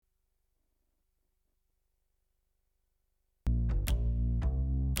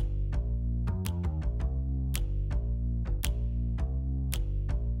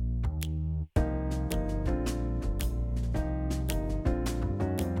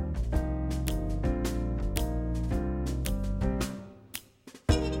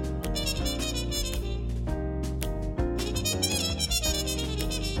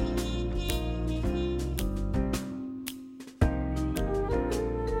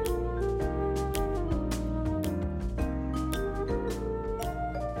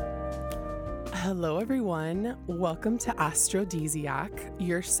Hello, everyone. Welcome to Aphrodisiac,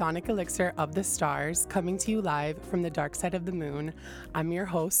 your sonic elixir of the stars, coming to you live from the dark side of the moon. I'm your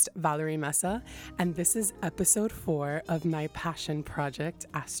host, Valerie Mesa, and this is episode 4 of my passion project,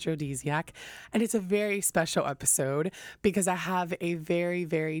 Aphrodisiac. And it's a very special episode because I have a very,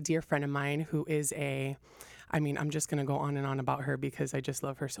 very dear friend of mine who is I'm just going to go on and on about her because I just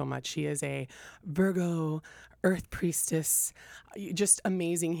love her so much. She is a Virgo, Earth priestess, just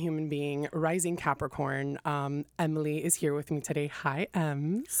amazing human being, rising Capricorn. Emily is here with me today. Hi,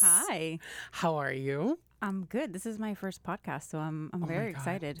 Ems. Hi. How are you? I'm good. This is my first podcast, so I'm very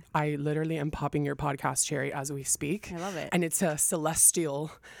excited. I literally am popping your podcast cherry as we speak. I love it. And it's a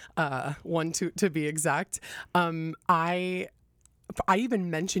celestial one to be exact. I even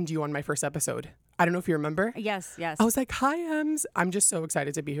mentioned you on my first episode. I don't know if you remember. Yes. I was like, hi, Ems. I'm just so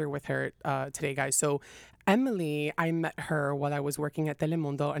excited to be here with her today, guys. So Emily, I met her while I was working at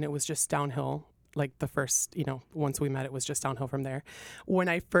Telemundo, and it was just downhill. Like the first, once we met, it was just downhill from there. When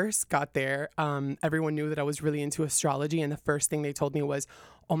I first got there, everyone knew that I was really into astrology. And the first thing they told me was,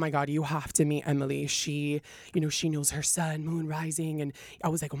 oh my God, you have to meet Emily. She knows her sun, moon, rising. And I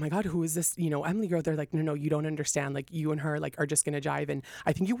was like, oh my God, who is this, Emily girl? They're like, no, you don't understand. Like you and her are just going to jive. And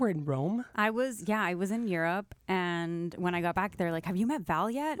I think you were in Rome. I was in Europe. And when I got back, they're like, have you met Val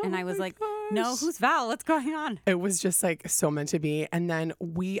yet? And I was like, no, who's Val? What's going on? It was just like so meant to be. And then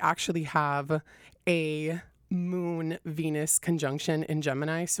we actually have a moon Venus conjunction in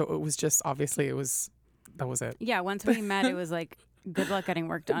Gemini. So it was just, obviously that was it. Yeah. Once we met, it was like, good luck getting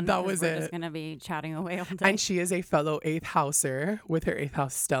work done. That was we're it. Just going to be chatting away all day. And she is a fellow 8th houser with her 8th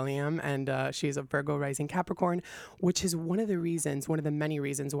house stellium. And she is a Virgo rising Capricorn, which is one of the many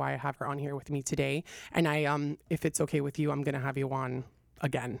reasons why I have her on here with me today. And I, if it's okay with you, I'm going to have you on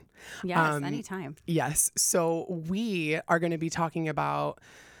again. Yes, anytime. Yes. So we are going to be talking about,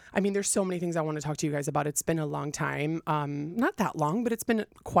 there's so many things I want to talk to you guys about. It's been a long time. Not that long, but it's been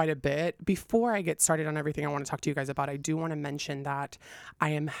quite a bit. Before I get started on everything I want to talk to you guys about, I do want to mention that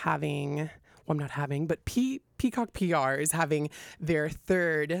Peacock PR is having their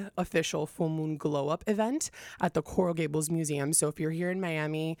 3rd official full moon glow up event at the Coral Gables Museum. So if you're here in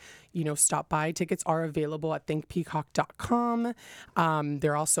Miami, stop by. Tickets are available at thinkpeacock.com.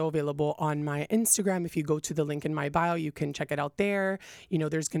 They're also available on my Instagram. If you go to the link in my bio, you can check it out there.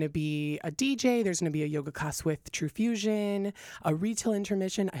 There's going to be a DJ. There's going to be a yoga class with True Fusion, a retail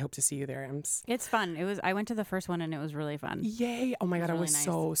intermission. I hope to see you there, Ems. It's fun. I went to the first one and it was really fun. Yay. Oh my God. I was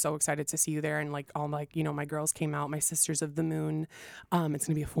really so excited to see you there. And my girls came out, my sisters of the moon. It's going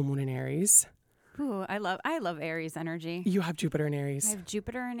to be a full moon in Aries. Ooh, I love Aries energy. You have Jupiter in Aries. I have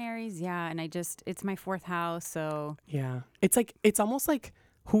Jupiter in Aries, yeah, and it's my 4th house, so yeah, it's almost like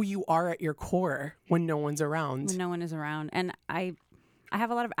who you are at your core when no one's around. When no one is around, and I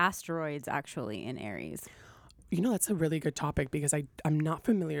have a lot of asteroids actually in Aries. That's a really good topic because I'm not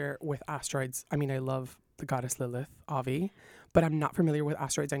familiar with asteroids. I love the goddess Lilith, Avi, but I'm not familiar with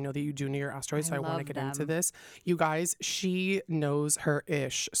asteroids. I know that you do know your asteroids, so I want to get into this. You guys, she knows her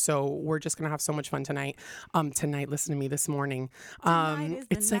ish. So we're just going to have so much fun tonight. Listen to me this morning.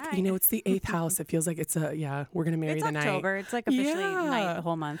 It's like, it's the 8th house. It feels like we're going to marry the night. It's October. It's like officially night the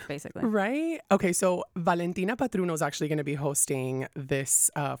whole month, basically. Right? Okay, so Valentina Patruno is actually going to be hosting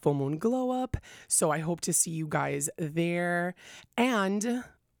this full moon glow up. So I hope to see you guys there. And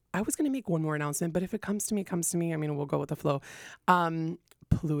I was going to make one more announcement, but if it comes to me, it comes to me. We'll go with the flow.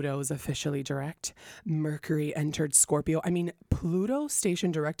 Pluto is officially direct. Mercury entered Scorpio. Pluto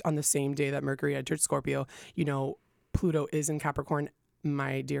stationed direct on the same day that Mercury entered Scorpio. Pluto is in Capricorn.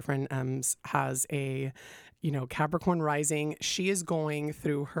 My dear friend Ems has a Capricorn rising. She is going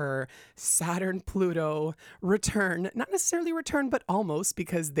through her Saturn-Pluto return. Not necessarily return, but almost,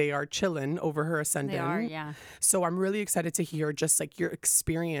 because they are chilling over her Ascendant. They are, yeah. So I'm really excited to hear just like your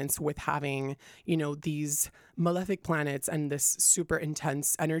experience with having, these malefic planets and this super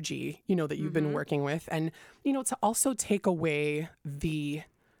intense energy, that you've been working with. And, to also take away the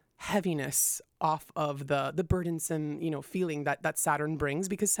heaviness off of the burdensome, feeling that Saturn brings,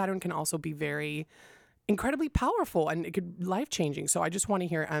 because Saturn can also be very incredibly powerful and it could life-changing. So I just want to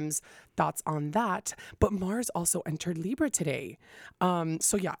hear Em's thoughts on that. But Mars also entered Libra today.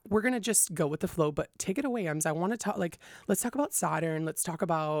 So yeah, we're going to just go with the flow, but take it away, Ems. I want to talk, let's talk about Saturn. Let's talk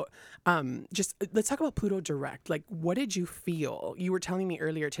about, let's talk about Pluto direct. Like, what did you feel? You were telling me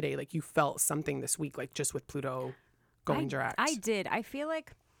earlier today, like you felt something this week, like just with Pluto going direct. I did. I feel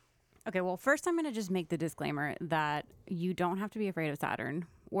like, okay, well, first I'm going to just make the disclaimer that you don't have to be afraid of Saturn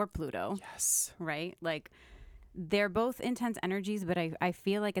or Pluto. Yes. Right? Like, they're both intense energies, but I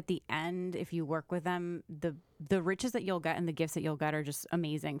feel like at the end, if you work with them, the riches that you'll get and the gifts that you'll get are just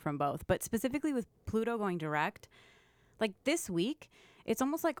amazing from both. But specifically with Pluto going direct, like this week, it's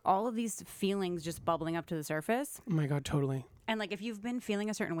almost like all of these feelings just bubbling up to the surface. Oh my God, totally. And like if you've been feeling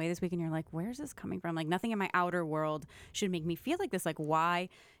a certain way this week and you're like, where's this coming from? Like nothing in my outer world should make me feel like this. Like why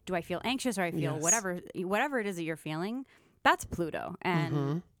do I feel anxious or I feel whatever it is that you're feeling? That's Pluto.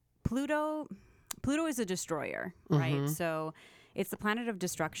 And Pluto is a destroyer, right? So it's the planet of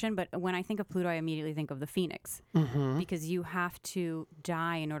destruction. But when I think of Pluto, I immediately think of the phoenix because you have to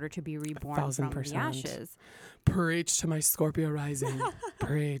die in order to be reborn from the ashes. Preach to my Scorpio rising.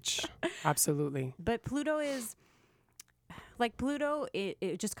 Preach. Absolutely. But Pluto is like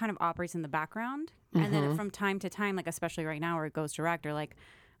it just kind of operates in the background. And then from time to time, like especially right now where it goes direct, or like,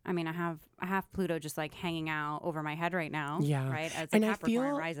 I mean, I have Pluto just like hanging out over my head right now. Yeah. Right. As a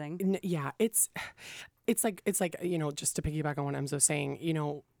Capricorn rising. Yeah. It's like, you know, just to piggyback on what Emzo's saying, you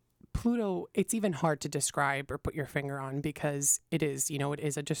know, Pluto, it's even hard to describe or put your finger on because it is, you know, it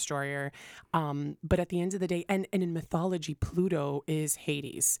is a destroyer. But at the end of the day, and in mythology, Pluto is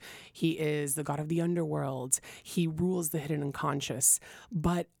Hades. He is the god of the underworld. He rules the hidden unconscious.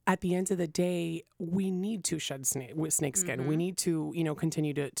 But at the end of the day, we need to shed snake skin. We need to, you know,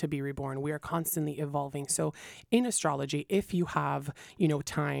 continue to be reborn. We are constantly evolving. So in astrology, if you have, you know,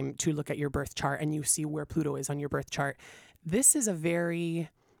 time to look at your birth chart and you see where Pluto is on your birth chart, this is a very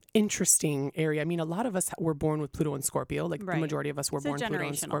interesting area. I mean, a lot of us were born with Pluto and Scorpio. Like the majority of us were born Pluto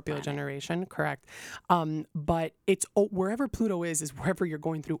and Scorpio generation. Correct. But it's wherever Pluto is wherever you're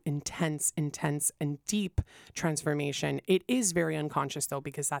going through intense and deep transformation. It is very unconscious though,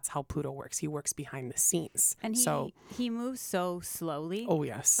 because that's how Pluto works. He works behind the scenes. And he moves so slowly. Oh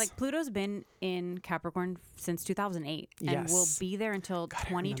yes. Like Pluto's been in Capricorn since 2008 and will be there until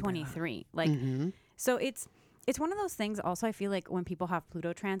 2023. Like, so it's one of those things also. I feel like when people have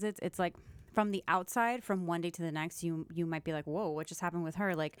Pluto transits, it's like from the outside, from one day to the next, you might be like, whoa, what just happened with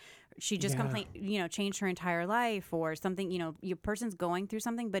her? Like she just changed her entire life or something, you know, your person's going through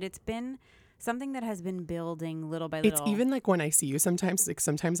something, but it's been something that has been building little by little. It's even like when I see you sometimes, like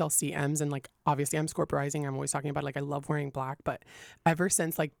sometimes I'll see Ems and like, obviously I'm Scorpio rising. I'm always talking about like, I love wearing black, but ever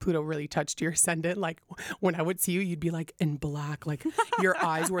since like Pluto really touched your ascendant, like when I would see you, you'd be like in black, like your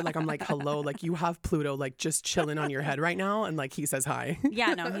eyes were like, I'm like, hello, like you have Pluto, like just chilling on your head right now. And like, he says hi.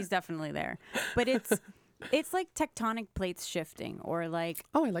 Yeah, no, he's definitely there, but it's like tectonic plates shifting or like,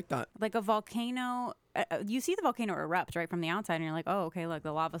 oh, I like that. Like a volcano, you see the volcano erupt right from the outside and you're like, oh, okay, look,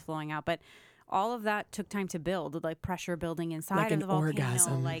 the lava's flowing out. But all of that took time to build, like pressure building inside like of the volcano,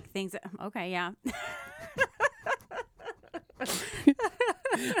 orgasm. like things. Okay, yeah.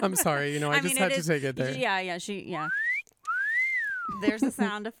 I'm sorry, you know, I just had to take it there. Yeah. There's a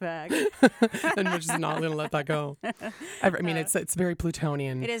sound effect. And we're just not going to let that go. I mean, it's very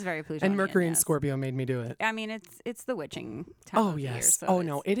Plutonian. It is very Plutonian. And Mercury and Scorpio made me do it. I mean, it's the witching time of year, so oh,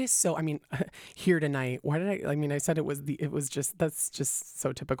 no. It is so, I mean, here tonight, why did I mean, I said that's just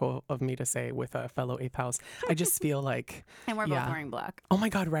so typical of me to say with a fellow 8th house. I just feel like. And we're both wearing black. Oh my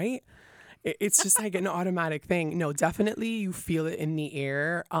God, right? It's just like an automatic thing. No, definitely you feel it in the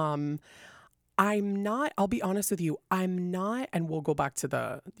air. I'll be honest with you, I'm not, and we'll go back to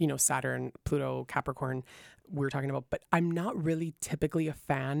the, you know, Saturn, Pluto, Capricorn we were talking about, but I'm not really typically a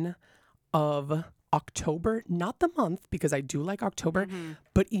fan of October, not the month, because I do like October,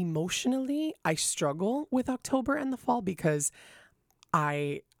 but emotionally, I struggle with October and the fall because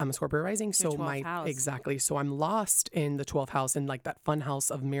I'm a Scorpio rising, so exactly. So I'm lost in the 12th house and like that fun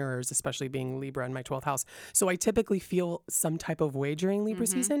house of mirrors, especially being Libra in my 12th house. So I typically feel some type of way during Libra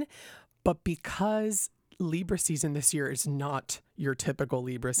season. But because Libra season this year is not your typical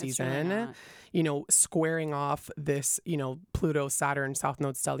Libra season, really you know, squaring off this, you know, Pluto, Saturn, South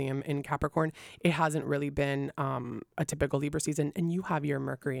Node stellium in Capricorn, it hasn't really been a typical Libra season. And you have your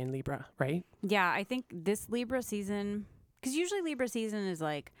Mercury in Libra, right? Yeah, I think this Libra season, because usually Libra season is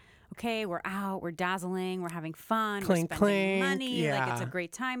like, okay, we're out, we're dazzling, we're having fun, we're spending money, like it's a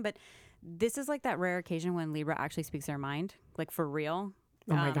great time. But this is like that rare occasion when Libra actually speaks their mind, like for real.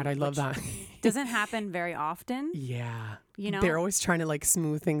 Oh my God, I love that. Doesn't happen very often. Yeah. You know, they're always trying to like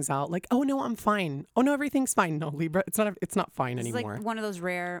smooth things out. Like, oh no, I'm fine. Oh no, everything's fine. No, Libra, it's not fine anymore. It's like one of those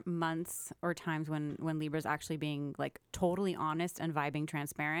rare months or times when Libra's actually being like totally honest and vibing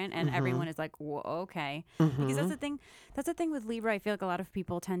transparent, and everyone is like, whoa, okay. Because that's the thing. That's the thing with Libra. I feel like a lot of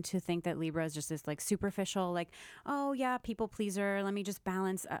people tend to think that Libra is just this like superficial, like, oh yeah, people pleaser. Let me just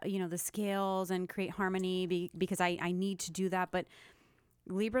balance, the scales and create harmony because I need to do that, but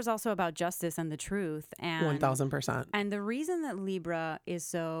Libra's also about justice and the truth. And 1000%. And the reason that Libra is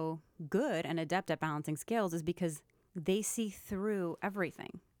so good and adept at balancing scales is because they see through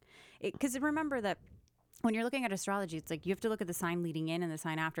everything. Because remember that when you're looking at astrology, it's like you have to look at the sign leading in and the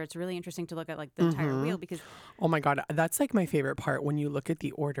sign after. It's really interesting to look at like the entire wheel because... Oh my God. That's like my favorite part when you look at the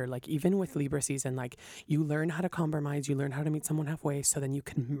order. Like even with Libra season, like you learn how to compromise, you learn how to meet someone halfway so then you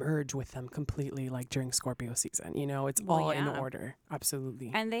can merge with them completely like during Scorpio season. You know, it's all in order. Absolutely.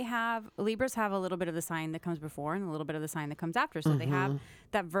 And Libras have a little bit of the sign that comes before and a little bit of the sign that comes after. So they have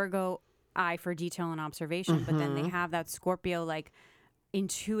that Virgo eye for detail and observation, but then they have that Scorpio like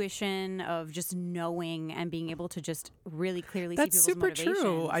intuition of just knowing and being able to just really clearly see people's motivations. That's super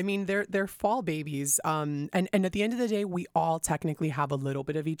true. I mean, they're fall babies. And at the end of the day, we all technically have a little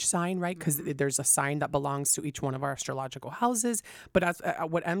bit of each sign, right? Because there's a sign that belongs to each one of our astrological houses. But as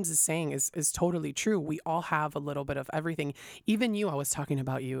what Ems is saying is totally true. We all have a little bit of everything. Even you, I was talking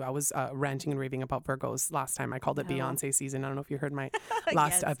about you. I was ranting and raving about Virgos last time. I called it Beyonce season. I don't know if you heard my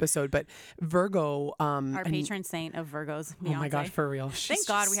last episode, but Virgo. Our patron saint of Virgos, Beyonce. Oh my gosh, for real. Thank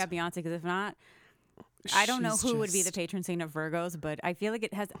God we have Beyonce, because if not, I don't know who would be the patron saint of Virgos, but I feel like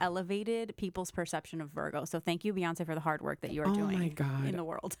it has elevated people's perception of Virgo. So thank you, Beyonce, for the hard work that you are doing in the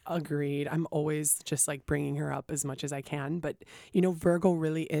world. Agreed. I'm always just like bringing her up as much as I can. But, you know, Virgo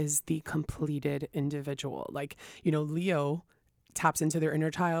really is the completed individual. Like, you know, Leo taps into their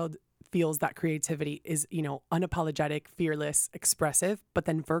inner child, feels that creativity is, you know, unapologetic, fearless, expressive. But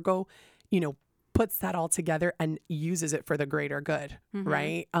then Virgo, you know, puts that all together and uses it for the greater good,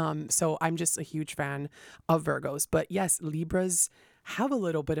 right? So I'm just a huge fan of Virgos. But yes, Libras have a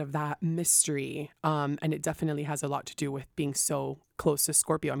little bit of that mystery, and it definitely has a lot to do with being so close to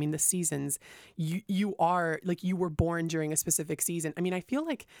Scorpio. I mean, the seasons, you are, like, you were born during a specific season. I mean, I feel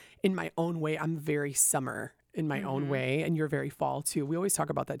like in my own way, I'm very summer in my own way, and you're very fall too. We always talk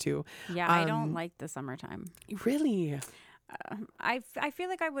about that too. Yeah, I don't like the summertime. Really? I feel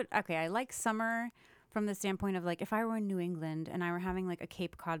like I like summer from the standpoint of like if I were in New England and I were having like a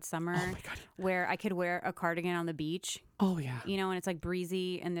Cape Cod summer where I could wear a cardigan on the beach. Oh yeah. You know, and it's like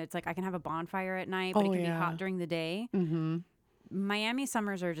breezy and it's like I can have a bonfire at night, but it can be hot during the day. Miami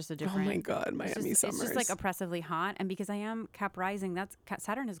summers are just a different... Oh my God, Miami summers. It's just like oppressively hot. And because I am Cap rising,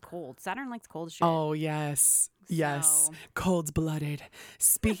 Saturn is cold. Saturn likes cold shit. Oh, yes. Yes. Cold-blooded.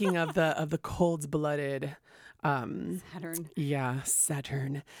 Speaking of the cold-blooded... Saturn. Yeah,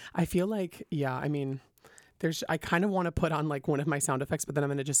 Saturn. I feel like, I mean, I kind of want to put on like one of my sound effects, but then I'm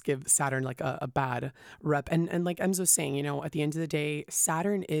going to just give Saturn like a bad rep. And like Ems was saying, you know, at the end of the day,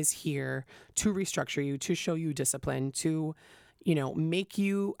 Saturn is here to restructure you, to show you discipline, to, you know,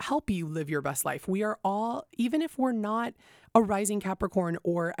 help you live your best life. We are all, even if we're not a rising Capricorn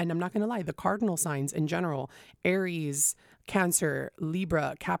and I'm not going to lie, the cardinal signs in general, Aries, Cancer,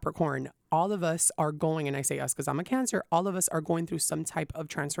 Libra, Capricorn, all of us are going, and I say us because I'm a Cancer, all of us are going through some type of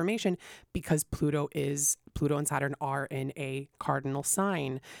transformation because Pluto and Saturn are in a cardinal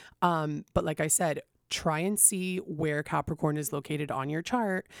sign. But like I said, try and see where Capricorn is located on your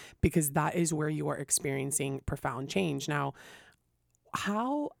chart, because that is where you are experiencing profound change. Now,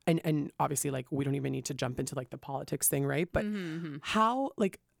 how, and obviously like we don't even need to jump into like the politics thing, right? But how,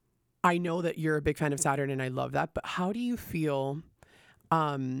 like, I know that you're a big fan of Saturn and I love that, but how do you feel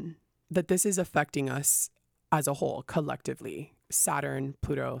that this is affecting us as a whole, collectively? Saturn,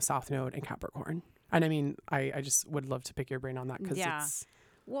 Pluto, South Node, and Capricorn. And I mean, I just would love to pick your brain on that, because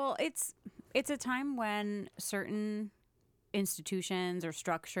it's a time when certain institutions or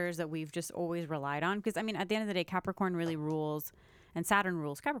structures that we've just always relied on, because I mean, at the end of the day, Capricorn really rules and Saturn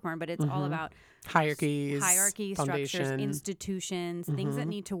rules Capricorn, but it's all about hierarchy, structures, institutions, things that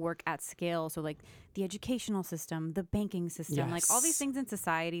need to work at scale. So like the educational system, the banking system, like all these things in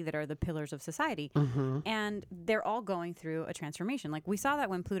society that are the pillars of society. And they're all going through a transformation. Like we saw that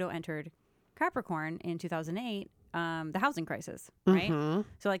when Pluto entered Capricorn in 2008, the housing crisis, right?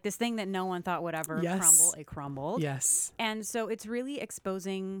 So like this thing that no one thought would ever crumble, it crumbled. Yes. And so it's really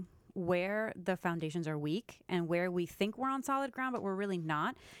exposing where the foundations are weak and where we think we're on solid ground, but we're really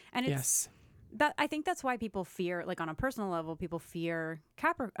not. And it's that, I think that's why people fear, like on a personal level, people fear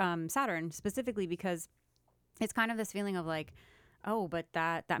Saturn specifically, because it's kind of this feeling of like, oh, but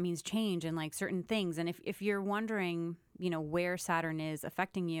that means change and like certain things. And if you're wondering, you know, where Saturn is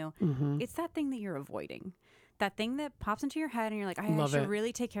affecting you, it's that thing that you're avoiding. That thing that pops into your head and you're like, I should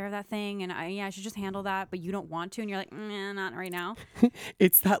really take care of that thing, and I should just handle that, but you don't want to, and you're like, not right now.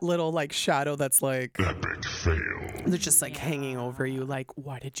 It's that little like shadow that's like epic fail. They're just like hanging over you, like,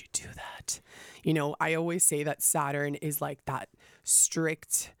 why did you do that? You know, I always say that Saturn is like that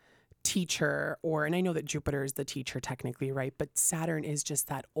strict teacher, and I know that Jupiter is the teacher technically, right? But Saturn is just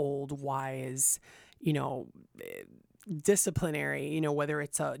that old, wise, you know, disciplinary, you know, whether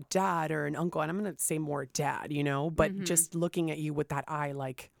it's a dad or an uncle. And I'm going to say more dad, you know, but just looking at you with that eye,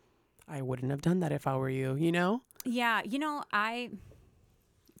 like, I wouldn't have done that if I were you, you know? Yeah. You know, I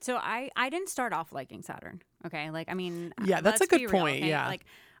didn't start off liking Saturn. Okay. Like, I mean, yeah, that's a good point. Okay? Yeah. Like,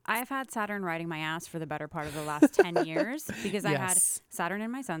 I've had Saturn riding my ass for the better part of the last 10 years because I had Saturn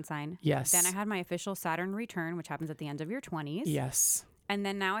in my sun sign. Yes. Then I had my official Saturn return, which happens at the end of your 20s. Yes. And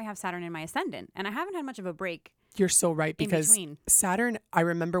then now I have Saturn in my ascendant. And I haven't had much of a break. You're so right, because between. Saturn, I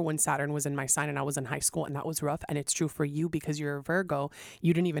remember when Saturn was in my sign and I was in high school, and that was rough. And it's true for you because you're a Virgo.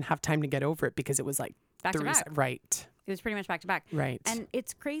 You didn't even have time to get over it because it was like back to back. Right. It was pretty much back to back. Right. And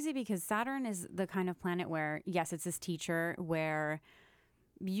it's crazy because Saturn is the kind of planet where, yes, it's this teacher where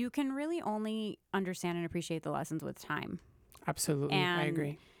you can really only understand and appreciate the lessons with time. Absolutely. And I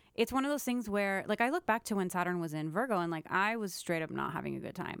agree. It's one of those things where, like, I look back to when Saturn was in Virgo and, like, I was straight up not having a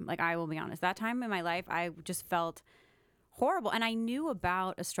good time. Like, I will be honest. That time in my life, I just felt horrible. And I knew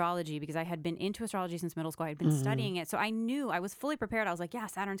about astrology because I had been into astrology since middle school. I had been studying it. So I knew, I was fully prepared. I was like, yeah,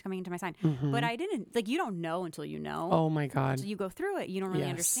 Saturn's coming into my sign. But I didn't, like, you don't know until you know. Oh, my God. So you go through it. You don't really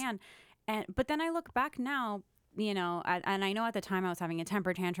understand. But then I look back now, you know, and I know at the time I was having a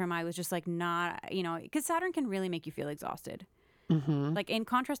temper tantrum. I was just like not, you know, because Saturn can really make you feel exhausted. Like in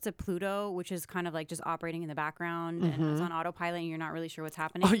contrast to Pluto, which is kind of like just operating in the background and it's on autopilot and you're not really sure what's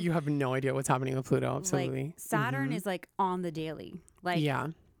happening. Oh, you have no idea what's happening with Pluto. Absolutely. Like Saturn is like on the daily. Like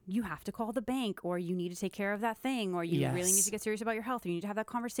you have to call the bank, or you need to take care of that thing, or you really need to get serious about your health, or you need to have that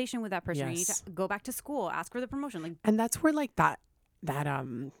conversation with that person, or you need to go back to school, ask for the promotion. Like, and that's where like that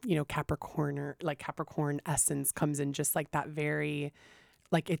you know, Capricorn, or like Capricorn essence comes in, just like that very,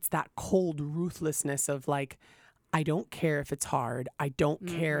 like, it's that cold ruthlessness of like, I don't care if it's hard. I don't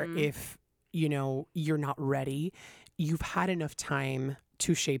care if, you know, you're not ready. You've had enough time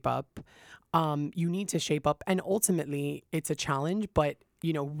to shape up. You need to shape up. And ultimately, it's a challenge, but,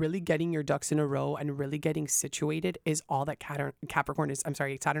 you know, really getting your ducks in a row and really getting situated is all that Saturn is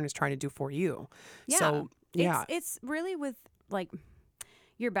trying to do for you. Yeah. So, yeah. It's really with, like,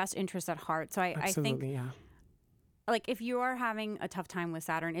 your best interest at heart. So I think, like, if you are having a tough time with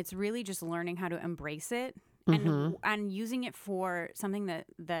Saturn, it's really just learning how to embrace it. And using it for something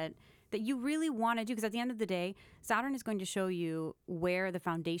that you really want to do. Because at the end of the day, Saturn is going to show you where the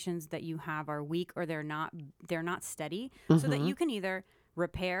foundations that you have are weak, or they're not steady, so that you can either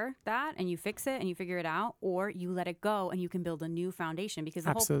repair that and you fix it and you figure it out, or you let it go and you can build a new foundation. Because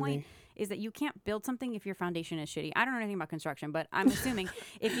the whole point is that you can't build something if your foundation is shitty. I don't know anything about construction, but I'm assuming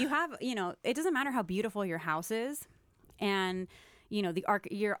if you have, you know, it doesn't matter how beautiful your house is, and you know,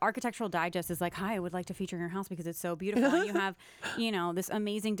 your architectural digest is like, hi, I would like to feature your house because it's so beautiful. And you have, you know, this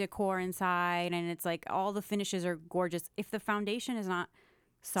amazing decor inside, and it's like all the finishes are gorgeous. If the foundation is not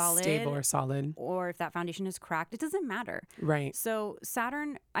solid, stable or solid, or if that foundation is cracked, it doesn't matter. Right. So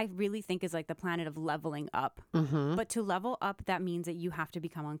Saturn, I really think, is like the planet of leveling up. But to level up, that means that you have to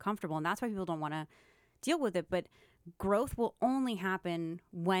become uncomfortable. And that's why people don't want to deal with it. But growth will only happen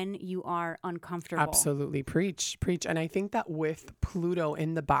when you are uncomfortable. Absolutely. Preach. And I think that with Pluto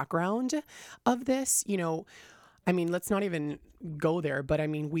in the background of this, you know, I mean, let's not even go there, but I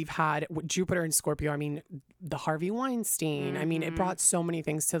mean, we've had Jupiter and Scorpio. I mean, the Harvey Weinstein. I mean, it brought so many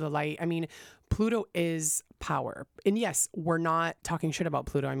things to the light. I mean, Pluto is power. And yes, we're not talking shit about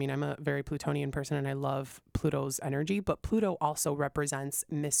Pluto. I mean, I'm a very Plutonian person and I love Pluto's energy, but Pluto also represents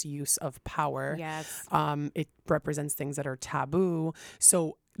misuse of power. Yes. It represents things that are taboo.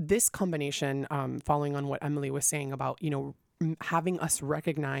 So this combination, following on what Emily was saying about, you know, having us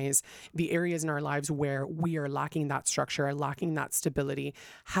recognize the areas in our lives where we are lacking that structure, lacking that stability,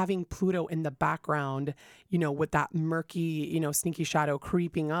 having Pluto in the background, you know, with that murky, you know, sneaky shadow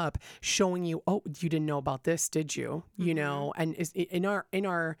creeping up, showing you, oh, you didn't know about this, did you? You know, and in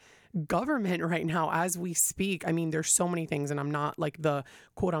our government right now, as we speak, I mean, there's so many things, and I'm not like the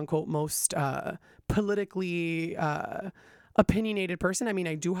quote unquote most politically opinionated person. I mean,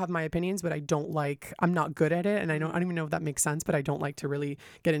 I do have my opinions, but I'm not good at it. And I don't even know if that makes sense, but I don't like to really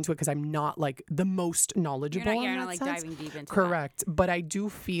get into it because I'm not like the most knowledgeable. You're not like diving deep into Correct. That. But I do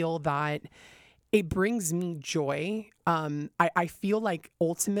feel that it brings me joy. I feel like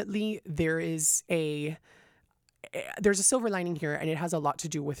ultimately there's a silver lining here, and it has a lot to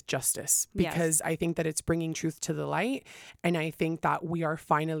do with justice, because I think that it's bringing truth to the light. And I think that we are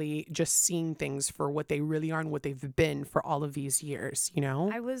finally just seeing things for what they really are and what they've been for all of these years, you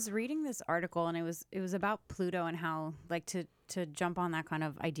know? I was reading this article, and it was about Pluto and how, like, to jump on that kind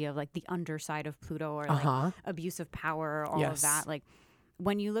of idea of like the underside of Pluto, or like abuse of power, all of that. Like,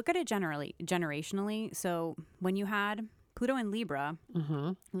 when you look at it generationally, so when you had Pluto in Libra,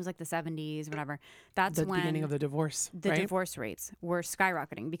 it was like the 70s, whatever. That's the when beginning of the divorce. the divorce rates were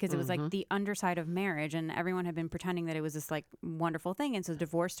skyrocketing because it was like the underside of marriage, and everyone had been pretending that it was this like wonderful thing, and so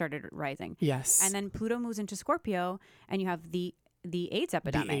divorce started rising. Yes. And then Pluto moves into Scorpio, and you have the AIDS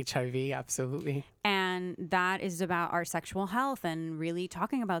epidemic. The HIV, absolutely. And that is about our sexual health and really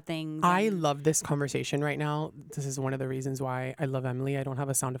talking about things. I love this conversation right now. This is one of the reasons why I love Emily. I don't have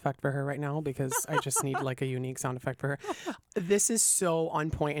a sound effect for her right now because I just need like a unique sound effect for her. This is so on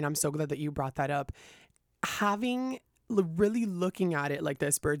point, and I'm so glad that you brought that up. Really looking at it like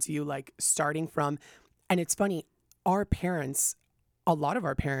this, bird's view, like starting from, and it's funny, a lot of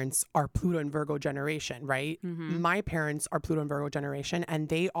our parents are Pluto and Virgo generation, right? My parents are Pluto and Virgo generation, and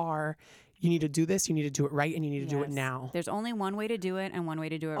they are, you need to do this, you need to do it right, and you need to do it now. There's only one way to do it and one way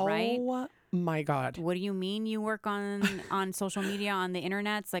to do it right. Oh my God. What do you mean you work on social media, on the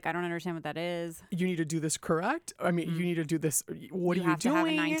internets? Like, I don't understand what that is. You need to do this correct. I mean, you need to do this. What are you doing? You have to have a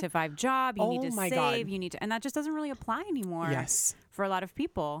 9-to-5 job. You need to save. God. You need to, and that just doesn't really apply anymore. Yes. For a lot of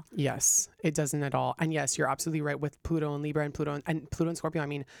people. Yes, it doesn't at all. And yes, you're absolutely right with Pluto and Libra and Pluto and Scorpio. I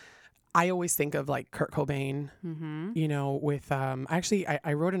mean, I always think of like Kurt Cobain, you know, with, actually,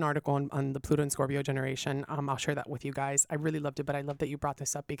 I wrote an article on the Pluto and Scorpio generation. I'll share that with you guys. I really loved it, but I love that you brought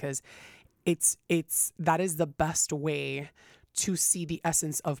this up because that is the best way to see the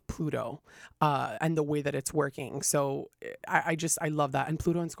essence of Pluto, and the way that it's working. So I love that. And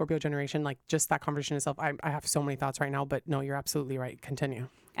Pluto and Scorpio generation, like just that conversation itself, I have so many thoughts right now, but no, you're absolutely right. Continue.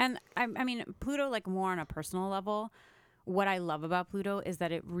 And I mean, Pluto, like more on a personal level, what I love about Pluto is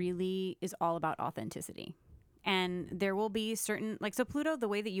that it really is all about authenticity. And there will be certain, like, so Pluto, the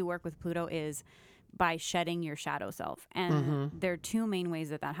way that you work with Pluto is by shedding your shadow self. And there are two main ways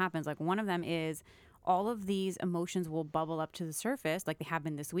that happens. Like, one of them is all of these emotions will bubble up to the surface, like they have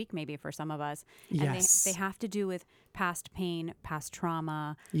been this week, maybe for some of us. Yes. And they have to do with past pain, past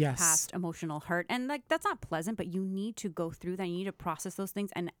trauma, past emotional hurt. And like, that's not pleasant, but you need to go through that. You need to process those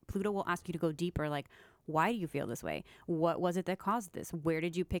things. And Pluto will ask you to go deeper. Like, why do you feel this way? What was it that caused this? Where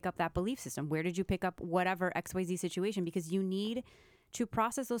did you pick up that belief system? Where did you pick up whatever XYZ situation? Because you need to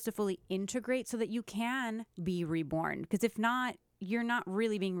process those to fully integrate so that you can be reborn. Because if not, you're not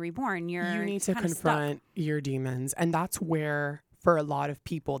really being reborn. You need to confront your demons. And that's where, for a lot of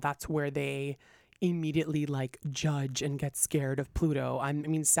people, that's where they immediately like judge and get scared of Pluto. I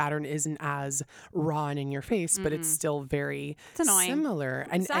mean, Saturn isn't as raw and in your face, but it's still very similar.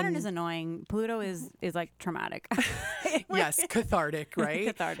 And Saturn is annoying. Pluto is like traumatic. Yes, cathartic, right?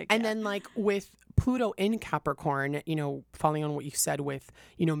 Cathartic. And then like with Pluto in Capricorn, you know, following on what you said with,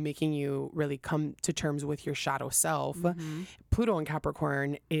 you know, making you really come to terms with your shadow self. Pluto in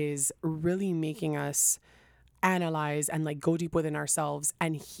Capricorn is really making us analyze and like go deep within ourselves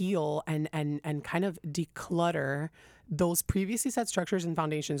and heal and kind of declutter those previously set structures and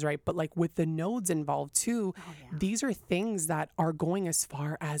foundations, right? But like with the nodes involved too, these are things that are going as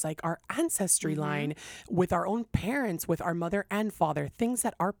far as like our ancestry line with our own parents, with our mother and father, things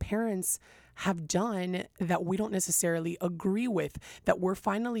that our parents have done that we don't necessarily agree with, that we're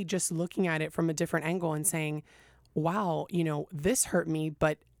finally just looking at it from a different angle and saying, wow, you know, this hurt me,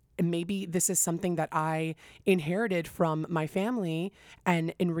 but maybe this is something that I inherited from my family.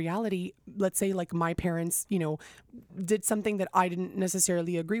 And in reality, let's say like my parents, you know, did something that I didn't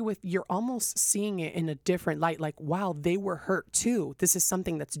necessarily agree with. You're almost seeing it in a different light. Like, wow, they were hurt too. This is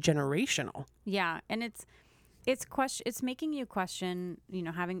something that's generational. Yeah. And it's making you question, you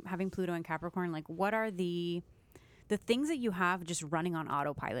know, having Pluto and Capricorn, like what are the things that you have just running on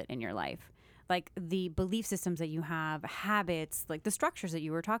autopilot in your life? Like the belief systems that you have, habits, like the structures that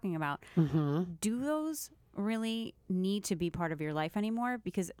you were talking about. Do those really need to be part of your life anymore?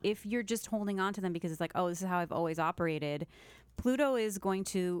 Because if you're just holding on to them because it's like, oh, this is how I've always operated, Pluto is going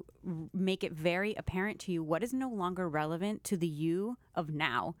to make it very apparent to you what is no longer relevant to the you of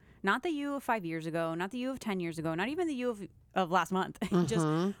now. Not the you of 5 years ago, not the you of 10 years ago, not even the you of last month. Just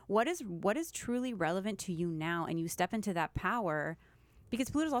what is truly relevant to you now, and you step into that power. Because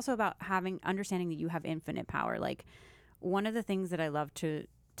Pluto is also about understanding that you have infinite power. Like one of the things that I love to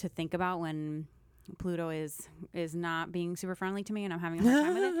think about when Pluto is not being super friendly to me and I'm having a hard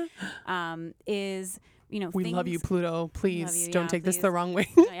time with it, is, you know, we love you, Pluto. Please don't take this the wrong way.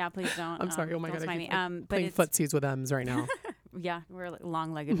 Yeah, please don't. I'm sorry. Oh my God. I keep but playing footsies with M's right now. Yeah, we're like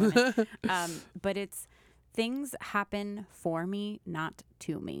long-legged women. But it's things happen for me, not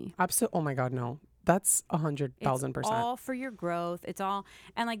to me. Absolutely. Oh my God, no. That's 100,000%. It's all for your growth. It's all,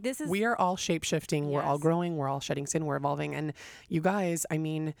 and like this is. We are all shape shifting. We're all growing. We're all shedding sin. We're evolving. And you guys, I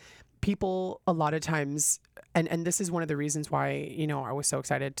mean, people a lot of times and this is one of the reasons why, I was so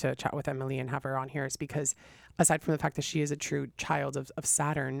excited to chat with Emily and have her on here, is because aside from the fact that she is a true child of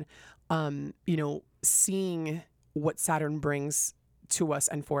Saturn, seeing what Saturn brings to us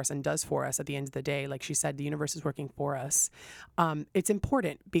and for us and does for us at the end of the day, like she said, the universe is working for us. It's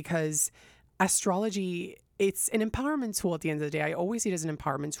important because astrology, it's an empowerment tool at the end of the day. I always see it as an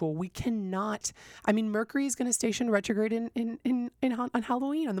empowerment tool. We cannot, Mercury is going to station retrograde on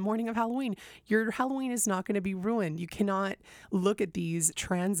Halloween, on the morning of Halloween. Your Halloween is not going to be ruined. You cannot look at these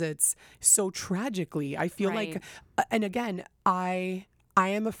transits so tragically. I feel like, and again, I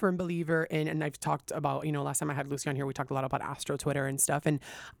am a firm believer in, and I've talked about, last time I had Lucy on here, we talked a lot about Astro Twitter and stuff. And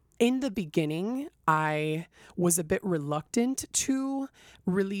in the beginning, I was a bit reluctant to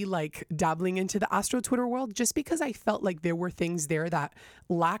really like dabbling into the Astro Twitter world, just because I felt like there were things there that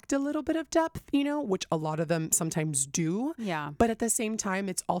lacked a little bit of depth, which a lot of them sometimes do. Yeah. But at the same time,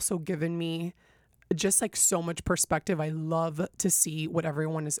 it's also given me just like so much perspective. I love to see what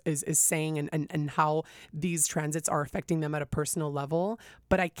everyone is saying and how these transits are affecting them at a personal level.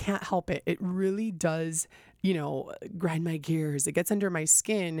 But I can't help it. It really does, grind my gears. It gets under my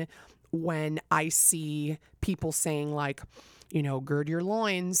skin when I see people saying like, gird your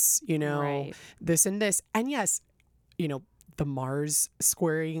loins, this and this. And yes, the Mars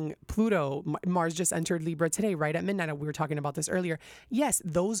squaring Pluto. Mars just entered Libra today, right at midnight. We were talking about this earlier. Yes,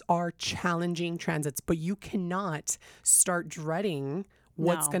 those are challenging transits, but you cannot start dreading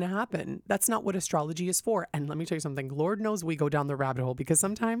what's going to happen. That's not what astrology is for. And let me tell you something. Lord knows we go down the rabbit hole, because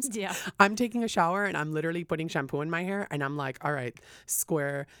sometimes I'm taking a shower and I'm literally putting shampoo in my hair and I'm like, all right,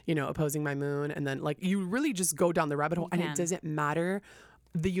 square, opposing my moon. And then like you really just go down the rabbit hole, and it doesn't matter.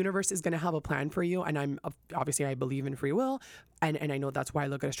 The universe is going to have a plan for you. And I believe in free will. And I know that's why I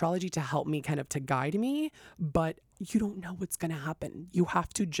look at astrology, to help me to guide me. But you don't know what's going to happen. You have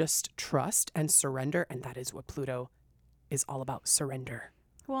to just trust and surrender. And that is what Pluto is all about, surrender.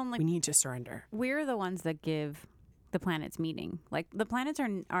 Well, and we need to surrender. We're the ones that give the planets meaning. Like the planets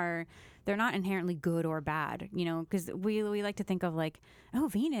are they're not inherently good or bad, because we like to think of like, oh,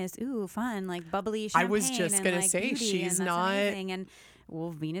 Venus, ooh, fun, like bubbly champagne. I was just going to say, she's not. And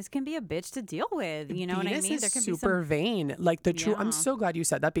well, Venus can be a bitch to deal with. You know what I mean? Venus is super vain. Like the true. I'm so glad you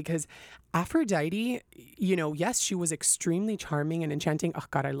said that, because Aphrodite, yes, she was extremely charming and enchanting. Oh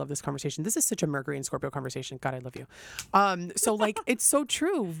God, I love this conversation. This is such a Mercury and Scorpio conversation. God, I love you. So like, it's so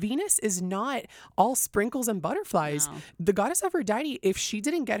true. Venus is not all sprinkles and butterflies. No. The goddess Aphrodite, if she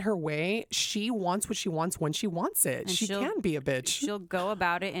didn't get her way, she wants what she wants when she wants it. And she can be a bitch. She'll go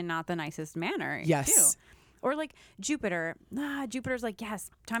about it in not the nicest manner. Yes. Too. Or like Jupiter. Jupiter's like, yes,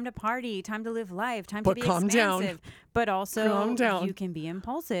 time to party, time to live life, time to be expansive. Down. But also you can be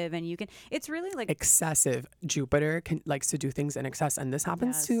impulsive, and it's really like excessive. Jupiter likes to do things in excess. And this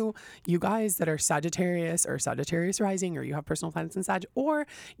happens to you guys that are Sagittarius or Sagittarius rising, or you have personal planets in Sag, or,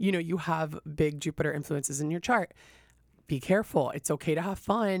 you have big Jupiter influences in your chart. Be careful. It's okay to have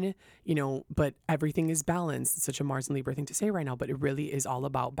fun, but everything is balanced. It's such a Mars and Libra thing to say right now, but it really is all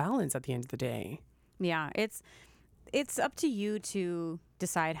about balance at the end of the day. Yeah, it's up to you to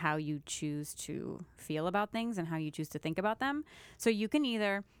decide how you choose to feel about things and how you choose to think about them. So you can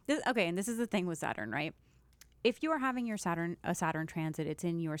either, and this is the thing with Saturn, right? If you are having a Saturn transit, it's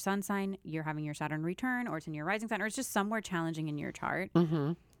in your sun sign, you're having your Saturn return, or it's in your rising sign, or it's just somewhere challenging in your chart.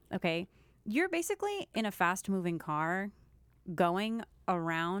 Mm-hmm. Okay, you're basically in a fast-moving car going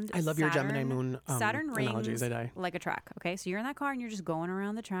around. I love your Gemini moon Saturn analogies. rings like a track. Okay, so you're in that car and you're just going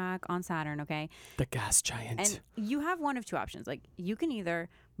around the track on Saturn. Okay, the gas giant. And you have one of two options. Like, you can either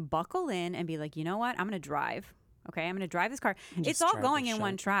buckle in and be like, you know what, I'm gonna drive. Okay, I'm going to drive this car. It's all going in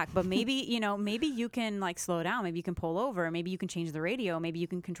one track, but maybe, maybe you can like slow down. Maybe you can pull over. Maybe you can change the radio. Maybe you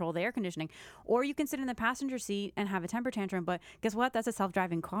can control the air conditioning, or you can sit in the passenger seat and have a temper tantrum. But guess what? That's a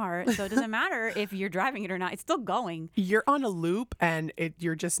self-driving car. So it doesn't matter if you're driving it or not. It's still going. You're on a loop, and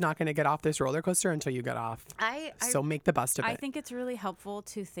you're just not going to get off this roller coaster until you get off. So make the best of it. I think it's really helpful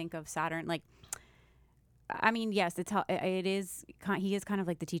to think of Saturn like, yes, it is. He is kind of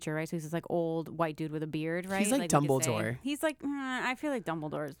like the teacher, right? So he's this like old white dude with a beard, right? He's like Dumbledore. He's like, I feel like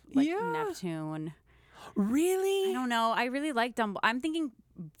Dumbledore's like Neptune. Really? I don't know. I really like Dumbledore. I'm thinking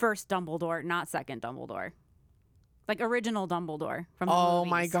first Dumbledore, not second Dumbledore. Like original Dumbledore from the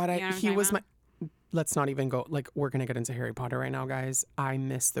movies. My God. He was my... Let's not even go, like, we're going to get into Harry Potter right now, guys. I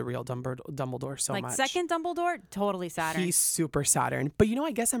miss the real Dumbledore so much. Like, second Dumbledore, totally Saturn. He's super Saturn. But,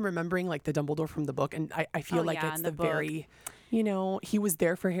 I guess I'm remembering, like, the Dumbledore from the book, and I feel like it's the very, he was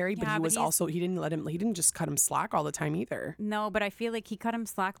there for Harry, but he was also, he didn't just cut him slack all the time either. No, but I feel like he cut him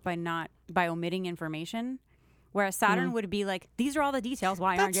slack by omitting information. Whereas Saturn would be like, these are all the details.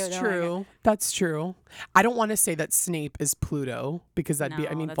 Why aren't you? That's true. That's true. I don't want to say that Snape is Pluto because that'd be,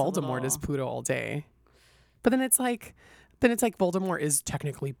 I mean, Voldemort is Pluto all day. But then it's like Voldemort is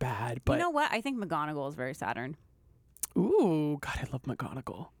technically bad. But you know what? I think McGonagall is very Saturn. Ooh, God, I love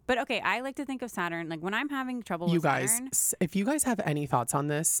McGonagall. But okay, I like to think of Saturn, like when I'm having trouble with Saturn. If you guys have any thoughts on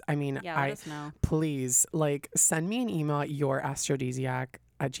this, I mean, let us know. Please, like, send me an email at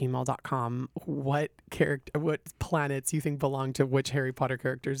yourastrodiesiac@gmail.com. What planets you think belong to which Harry Potter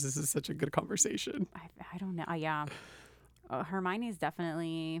characters? This is such a good conversation. I don't know. Yeah. Hermione is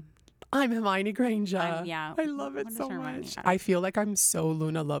definitely... I'm Hermione Granger. Yeah. I love it so much. I feel like I'm so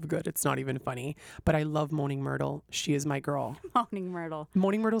Luna Lovegood. It's not even funny. But I love Moaning Myrtle. She is my girl. Moaning Myrtle.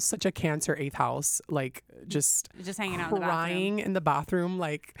 Moaning Myrtle's such a Cancer 8th house. Like, just hanging out crying in the bathroom.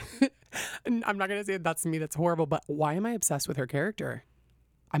 Like, I'm not going to say that's me. That's horrible. But why am I obsessed with her character?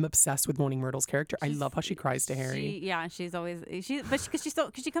 I'm obsessed with Moaning Myrtle's character. I love how she cries to Harry. She's always because she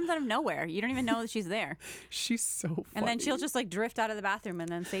comes out of nowhere. You don't even know that she's there. She's so funny. And then she'll just like drift out of the bathroom and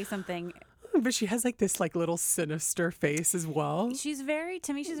then say something. But she has like this like little sinister face as well. She's very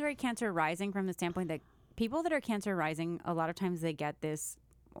Cancer rising from the standpoint that people that are Cancer rising, a lot of times they get this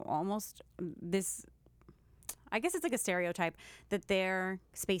I guess it's like a stereotype that they're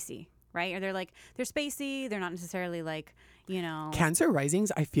spacey, right? Or they're spacey. They're not necessarily like, you know. Cancer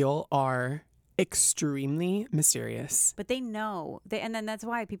risings, I feel, are extremely mysterious. But they know. And then that's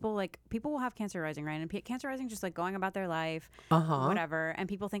why people will have Cancer rising, right? And Cancer rising just like going about their life, whatever. And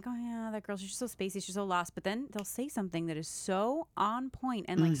people think, oh yeah, that girl, she's just so spacey, she's so lost. But then they'll say something that is so on point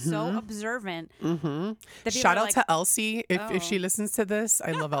and like so observant. That Shout out to Elsie if she listens to this.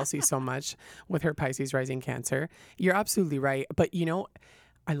 I love Elsie so much with her Pisces rising Cancer. You're absolutely right. But you know,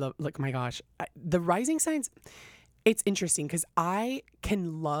 I love, like, my gosh, the rising signs. It's interesting because I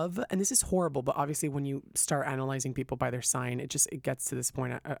can love, and this is horrible, but obviously when you start analyzing people by their sign, it gets to this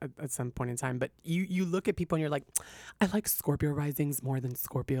point at some point in time. But you look at people and you're like, I like Scorpio risings more than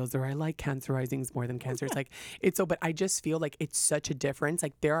Scorpios, or I like Cancer risings more than Cancers. Like, but I just feel like it's such a difference.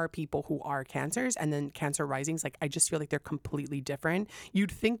 Like, there are people who are Cancers and then Cancer risings. Like, I just feel like they're completely different.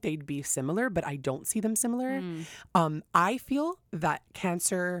 You'd think they'd be similar, but I don't see them similar. I feel that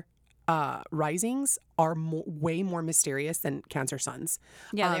Cancer risings are way more mysterious than Cancer suns.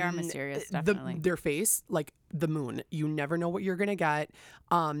 Yeah, they are mysterious, definitely. Their face, like the moon, you never know what you're going to get.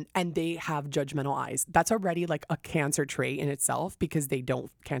 And they have judgmental eyes. That's already like a Cancer trait in itself because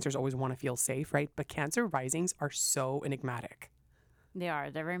Cancers always want to feel safe, right? But Cancer risings are so enigmatic. They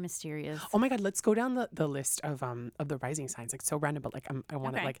are. They're very mysterious. Oh my God, let's go down the list of the rising signs. Like, so random, but like I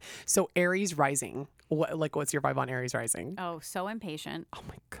want it. Like, so Aries rising. What's your vibe on Aries rising? Oh, so impatient. Oh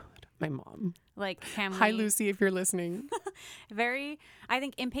my God. My mom. Like, hi, Lucy, if you're listening. Very, I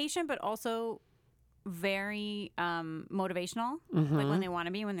think, impatient, but also very motivational. Like when they want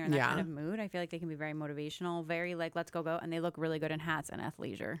to be, when they're in that kind of mood. I feel like they can be very motivational, very like, let's go. And they look really good in hats and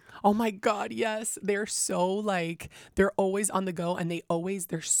athleisure. Oh my God, yes. They're so like, they're always on the go and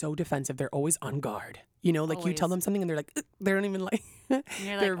they're so defensive. They're always on guard. You know, like always. You tell them something and they're like, they don't even like,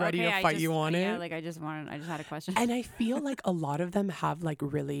 they're ready to fight you on it. Yeah, like I just had a question. And I feel like a lot of them have like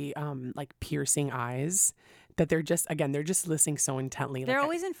really piercing eyes that they're just listening so intently. They're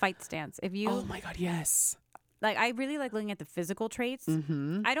always in fight stance. Oh my God, yes. Like, I really like looking at the physical traits.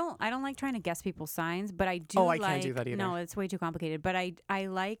 I don't like trying to guess people's signs, but I do. Oh, I can't do that either. No, it's way too complicated. But I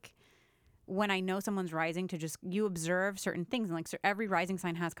like when I know someone's rising to just, you observe certain things. And like, so every rising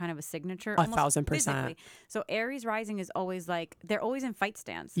sign has kind of a signature. 1,000%. Physically. So Aries rising is always like, they're always in fight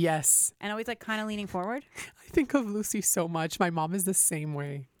stance. Yes. And always like kind of leaning forward. I think of Lucy so much. My mom is the same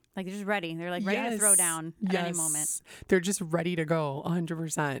way. Like, they're just ready. They're like ready to throw down at any moment. They're just ready to go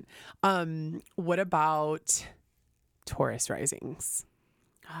 100%. What about Taurus risings?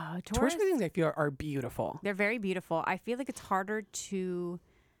 Taurus risings, I feel, are beautiful. They're very beautiful. I feel like it's harder to...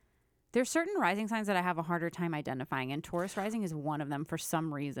 There's certain rising signs that I have a harder time identifying, and Taurus rising is one of them for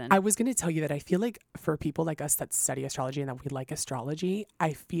some reason. I was going to tell you that I feel like for people like us that study astrology and that we like astrology,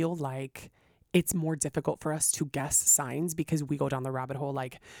 I feel like it's more difficult for us to guess signs because we go down the rabbit hole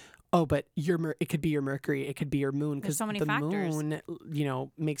like, oh, but it could be your Mercury, it could be your moon, because so many the factors. Moon, you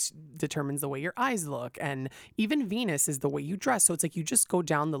know, determines the way your eyes look, and even Venus is the way you dress. So it's like you just go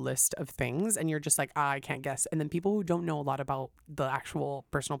down the list of things, and you're just like, I can't guess. And then people who don't know a lot about the actual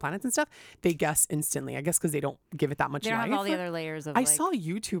personal planets and stuff, they guess instantly. I guess because they don't give it that much. They don't life. have all the other layers of. I saw a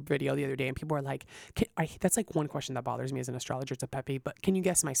YouTube video the other day, and people were like, "That's like one question that bothers me as an astrologer. It's a pet peeve, but can you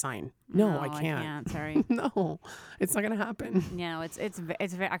guess my sign?" No, I can't. Sorry. No, it's not gonna happen. No, it's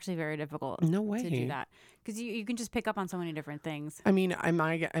actually very difficult. No way. To do that. Because you can just pick up on so many different things. I mean, am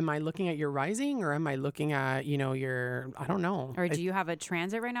I looking at your rising, or am I looking at, your, I don't know. Or do you have a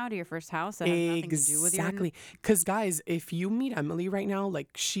transit right now to your first house that has nothing to do with your... Exactly. Because guys, if you meet Emily right now, like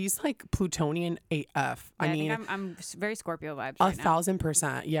she's like Plutonian AF. Yeah, I mean, I'm very Scorpio vibes right now.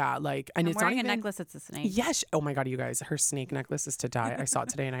 1,000%. Yeah. Like, and I'm it's wearing not even a necklace that's a snake. Yes. Oh my God, you guys, her snake necklace is to die. I saw it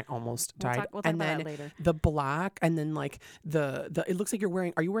today and I almost died. We'll talk and about then that later. the black, and then like the it looks like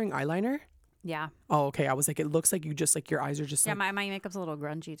are you wearing eyeliner? Yeah. Oh, okay. I was like, it looks like you just like your eyes are just Yeah, like, my makeup's a little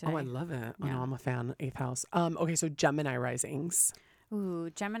grungy today. oh, I love it. Yeah. Oh no, I'm a fan. 8th house. Okay, so Gemini risings.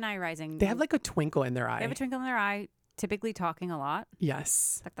 Ooh, Gemini rising. They have like a twinkle in their eye. They have a twinkle in their eye, typically talking a lot.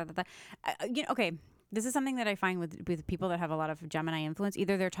 Yes. Okay, this is something that I find with people that have a lot of Gemini influence.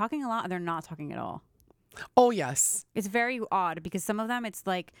 Either they're talking a lot or they're not talking at all. Oh, yes. It's very odd because some of them it's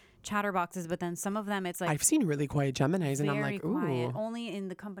like chatterboxes, but then some of them it's like I've seen really quiet Geminis and I'm very like, ooh. quiet. Only in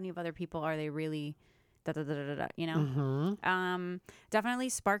the company of other people are they really you know? Mm-hmm. Definitely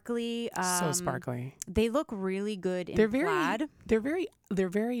sparkly. So sparkly. They look really good in plaid. They're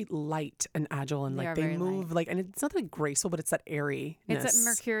very light and agile, and like they move like, and it's not like graceful, but it's that airy. It's a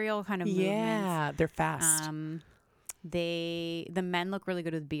mercurial kind of movement. Yeah, they're fast. The men look really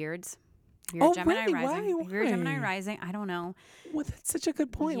good with beards. You're Gemini really? rising. Why? You're Gemini rising. I don't know. Well, that's such a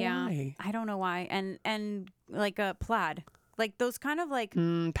good point. Yeah, Why? I don't know why. And like a plaid, like those kind of like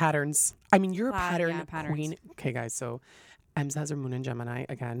patterns. I mean, you're plaid, a pattern queen. Okay, guys. So Ems has her moon in Gemini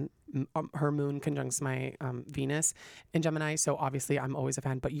again. Her moon conjuncts my Venus in Gemini. So obviously, I'm always a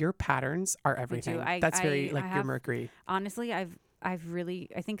fan. But your patterns are everything. That's very like your Mercury. Honestly, I've really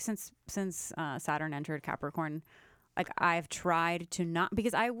I think since Saturn entered Capricorn. Like I've tried to not,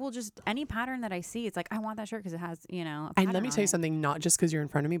 because I will just, any pattern that I see, it's like, I want that shirt because it has, and let me tell you something, not just because you're in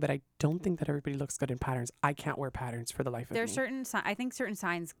front of me, but I don't think that everybody looks good in patterns. I can't wear patterns for the life of me. There's I think certain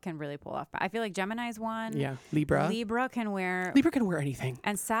signs can really pull off. I feel like Gemini is one. Yeah. Libra can wear anything.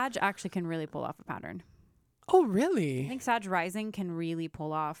 And Sag actually can really pull off a pattern. Oh, really? I think Sag rising can really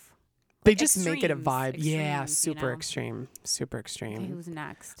pull off. They just make it a vibe. Yeah, extremes, super extreme. Super extreme. Okay, who's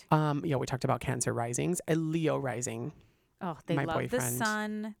next? Yeah, we talked about Cancer risings. A Leo rising. Oh, they love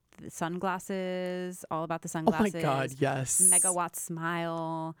boyfriend. The sunglasses, all about the sunglasses. Oh my God, yes. Megawatt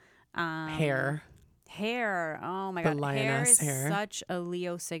smile. Hair. Oh my God. Hair is hair. Such a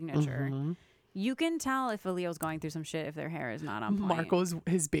Leo signature. Mm-hmm. You can tell if a Leo's going through some shit if their hair is not on point. Marco's,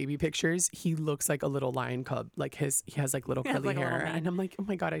 his baby pictures, he looks like a little lion cub. Like he has like little curly hair. And I'm like, oh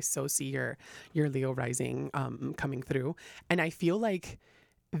my God, I so see your Leo rising coming through. And I feel like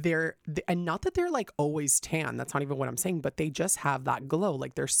and not that they're like always tan. That's not even what I'm saying, but they just have that glow.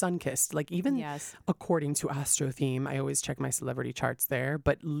 Like they're sun-kissed. Like even according to Astro Theme, I always check my celebrity charts there.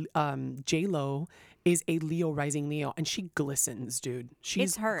 But J-Lo is a Leo rising Leo, and she glistens, dude.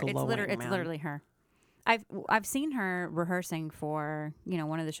 She's glowing, It's literally her. I've seen her rehearsing for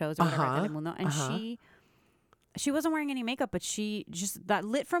one of the shows or whatever at Telemundo, and she wasn't wearing any makeup, but she just that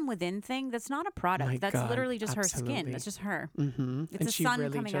lit from within thing. That's not a product. That's literally just absolutely. Her skin. That's just her. Mm-hmm. It's the sun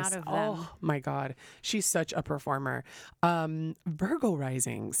really coming out of them. Oh my God, she's such a performer. Virgo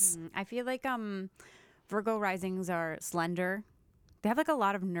risings. I feel like Virgo risings are slender. They have like a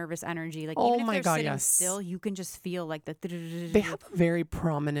lot of nervous energy. Like even if they're sitting still, you can just feel like the. They have a very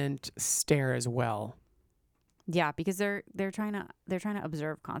prominent stare as well. Yeah, because they're trying to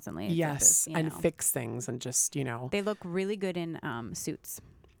observe constantly. Yes, and fix things and just They look really good in suits.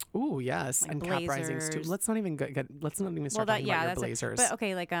 Ooh, yes, like and blazers. Cap risings too. Let's not even start talking about your blazers. But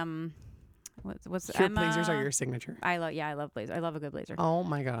okay, like what's your Emma, blazers are your signature. I love blazers. I love a good blazer. Oh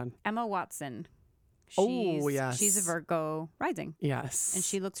my God, Emma Watson. She's a Virgo rising. Yes, and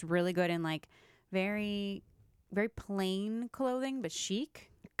she looks really good in like very, very plain clothing, but chic.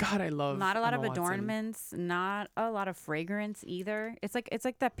 God, I love not a lot Emma of adornments, Watson. Not a lot of fragrance either. It's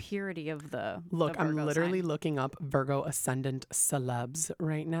like that purity of the look. The I'm literally sign. Looking up Virgo ascendant celebs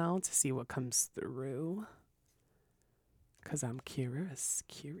right now to see what comes through, because I'm curious.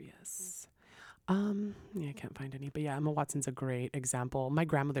 Yeah, I can't find any, but yeah, Emma Watson's a great example. My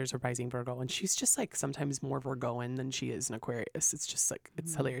grandmother's a rising Virgo, and she's just like sometimes more Virgoan than she is an Aquarius. It's just like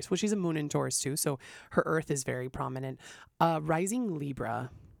it's hilarious. Well, she's a moon in Taurus too, so her Earth is very prominent. Rising Libra.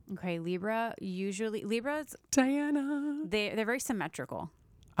 Okay, Libra's Diana. They're very symmetrical.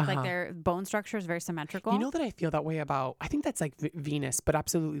 Like their bone structure is very symmetrical. You know that I feel that way about, I think that's like Venus, but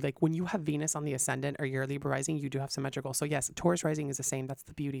absolutely like when you have Venus on the ascendant or your Libra rising, you do have symmetrical. So yes, Taurus rising is the same. That's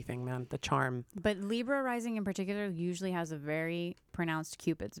the beauty thing, man. The charm. But Libra rising in particular usually has a very pronounced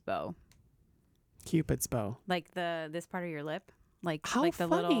Cupid's bow. Cupid's bow. Like this part of your lip. How like the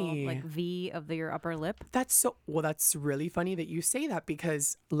little funny. like V of your upper lip. That's really funny that you say that,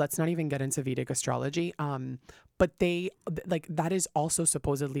 because let's not even get into Vedic astrology. But like that is also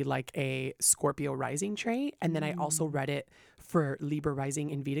supposedly like a Scorpio rising trait. And then I also read it for Libra rising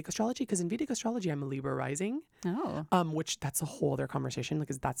in Vedic astrology, because in Vedic astrology I'm a Libra rising. Oh. Which that's a whole other conversation,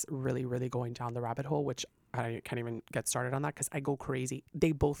 because that's really, really going down the rabbit hole, which I can't even get started on that because I go crazy.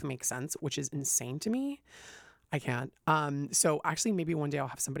 They both make sense, which is insane to me. I can't. So actually maybe one day I'll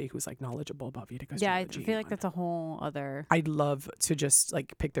have somebody who's like knowledgeable about Vedic astrology. Yeah, I feel like that's a whole other. I'd love to just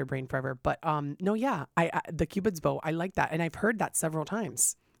like pick their brain forever. But no, yeah, I the Cupid's bow, I like that. And I've heard that several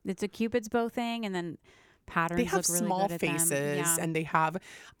times. It's a Cupid's bow thing, and then patterns They have look really small good at faces, them. Yeah. and they have,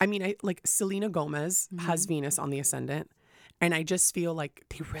 I mean, I like Selena Gomez has Venus on the ascendant. And I just feel like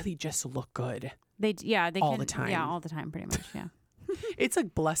they really just look good. They all can, the time. Yeah, all the time, pretty much. Yeah. It's a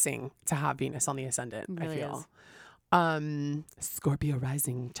blessing to have Venus on the ascendant, It really I feel. is. Scorpio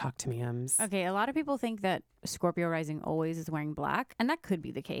rising, talk to me, Ems. Okay, a lot of people think that Scorpio rising always is wearing black, and that could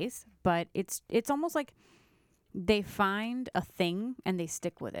be the case, but it's almost like they find a thing and they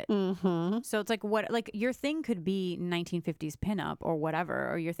stick with it. So it's like your thing could be 1950s pinup or whatever,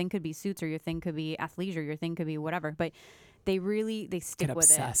 or your thing could be suits, or your thing could be athleisure, your thing could be whatever, but they stick Get with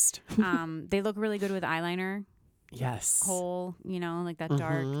obsessed. it. They look really good with eyeliner. Yes. Kohl, like that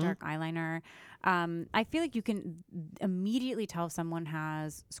dark eyeliner. I feel like you can immediately tell if someone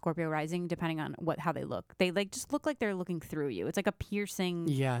has Scorpio rising depending on how they look. They just look like they're looking through you. It's like a piercing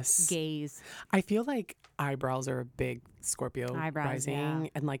gaze. I feel like eyebrows are a big Scorpio rising,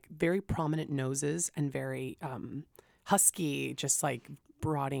 and like very prominent noses and very husky, just like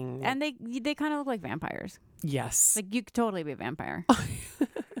brooding. And they kind of look like vampires. Yes. Like you could totally be a vampire.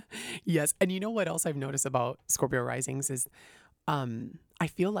 Yes. And you know what else I've noticed about Scorpio risings is I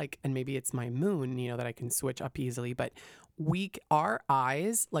feel like, and maybe it's my moon, that I can switch up easily, but our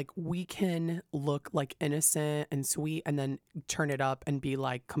eyes, like we can look like innocent and sweet and then turn it up and be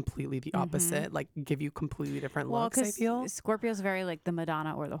like completely the opposite, like give you completely different looks, I feel. Scorpio's very like the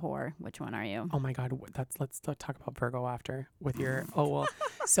Madonna or the whore. Which one are you? Oh my God. Let's talk about Virgo after with your,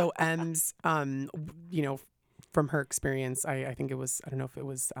 So Em's, from her experience, I think it was, I don't know if it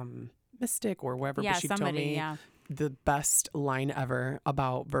was Mystic or wherever, but she told me the best line ever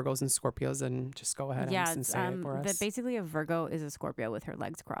about Virgos and Scorpios, and just go ahead and say it for us. That basically a Virgo is a Scorpio with her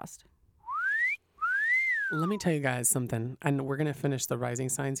legs crossed. Let me tell you guys something, and we're going to finish the rising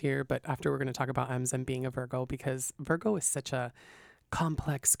signs here, but after we're going to talk about Ems and being a Virgo, because Virgo is such a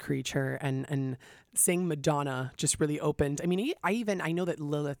complex creature, and saying Madonna just really opened. I mean, I know that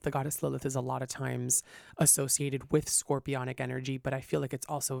Lilith, the goddess Lilith, is a lot of times associated with scorpionic energy, but I feel like it's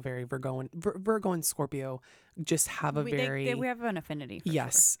also very Virgo, and Scorpio just have a we have an affinity.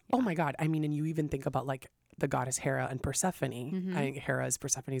 Yes. Sure. Yeah. Oh my God. I mean, and you even think about like the goddess Hera and Persephone. I think Hera is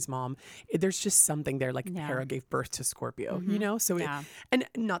Persephone's mom. There's just something there, like Hera gave birth to Scorpio, So and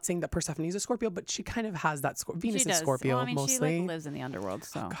not saying that Persephone is a Scorpio, but she kind of has that Venus is Scorpio. Well, I mean, mostly. She like lives in the underworld.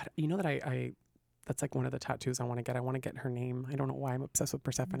 So God, you know that I that's like one of the tattoos I want to get. I want to get her name. I don't know why I'm obsessed with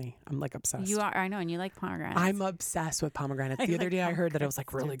Persephone. I'm like obsessed. You are, I know, and you like pomegranates. I'm obsessed with pomegranates. The other day I heard that it was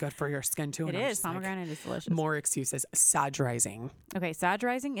like really good for your skin too. It is. Pomegranate is delicious. More excuses. Sag rising. Okay, Sag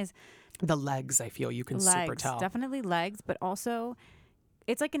rising is the legs. I feel you can super tell. Definitely legs, but also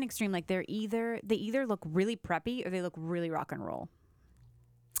it's like an extreme. Like they either look really preppy or they look really rock and roll.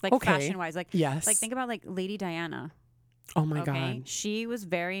 Like fashion wise, like like think about like Lady Diana. Oh my God. She was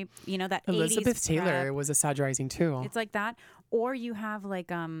very, that Elizabeth 80s Taylor prep. was a Sag rising too. It's like that. Or you have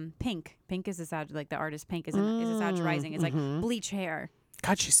like Pink. Pink is a Sag, like the artist Pink is a Sag rising. It's like bleach hair.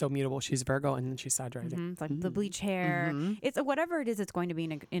 God, she's so mutable. She's Virgo and then she's Sag rising. It's like the bleach hair. It's whatever it is, it's going to be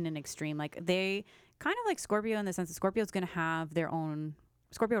in an extreme. Like they kind of like Scorpio in the sense that Scorpio is going to have their own,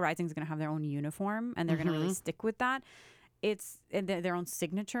 Scorpio rising is going to have their own uniform and they're going to really stick with that. It's their own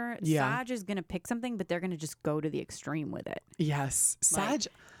signature. Sag is going to pick something, but they're going to just go to the extreme with it. Yes. Sag,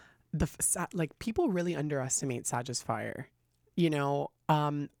 like people really underestimate Sag's fire. The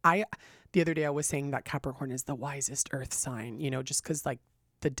other day I was saying that Capricorn is the wisest earth sign, just because like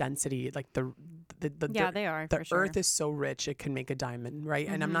the density, like they are. The earth is so rich it can make a diamond, right?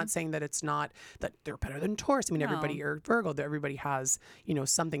 And I'm not saying that it's not that they're better than Taurus. I mean, everybody or Virgo, everybody has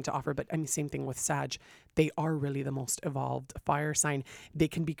something to offer. But I mean, same thing with Sag. They are really the most evolved fire sign. They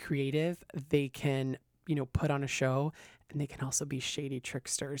can be creative. They can put on a show, and they can also be shady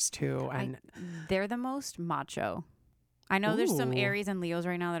tricksters too. And they're the most macho. I know there's some Aries and Leos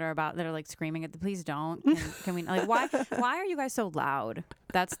right now that are like screaming at please don't. Can we like why are you guys so loud?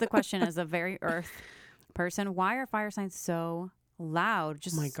 That's the question as a very earth person. Why are fire signs so loud.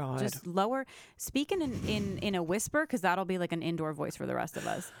 Just, my God. Just lower. Speaking in a whisper, because that'll be like an indoor voice for the rest of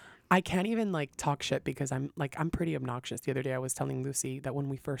us. I can't even like talk shit because I'm pretty obnoxious. The other day I was telling Lucy that when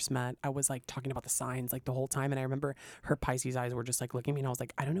we first met, I was like talking about the signs like the whole time. And I remember her Pisces eyes were just like looking at me and I was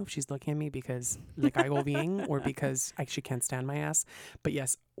like, I don't know if she's looking at me because like I go being or because she can't stand my ass. But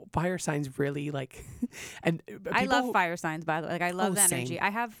yes, fire signs really like, and I love fire signs, by the way. Like I love the energy. Same. I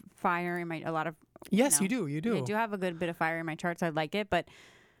have fire in my, a lot of, yes, you do. I do have a good bit of fire in my charts. I like it, but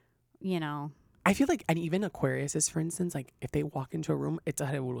I feel like, and even Aquariuses, for instance, like if they walk into a room, it's a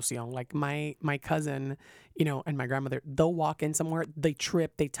revolución. Like my cousin, and my grandmother, they'll walk in somewhere, they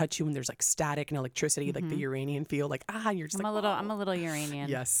trip, they touch you, and there's like static and electricity, like the Uranian feel. Like you're just I'm a little Uranian.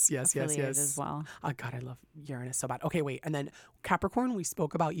 Yes. As well. Oh God, I love Uranus so bad. Okay, wait, and then Capricorn, we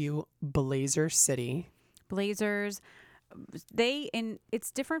spoke about you, Blazer City. Blazers.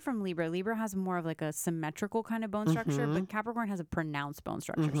 It's different from Libra. Libra has more of like a symmetrical kind of bone structure, but Capricorn has a pronounced bone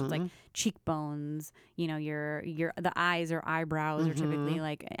structure. So it's like cheekbones, the eyes or eyebrows are typically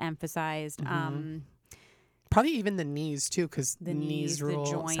like emphasized. Probably even the knees too, because the knees rule.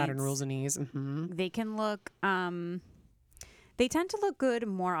 The joints, Saturn rules the knees. They can look. They tend to look good,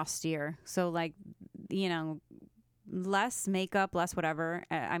 more austere. So like, less makeup, less whatever.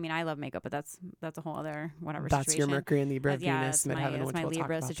 I mean, I love makeup, but that's a whole other whatever. That's situation. your Mercury and Libra, Venus, midheaven, that's my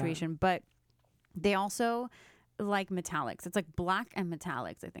Libra situation. But they also like metallics. It's like black and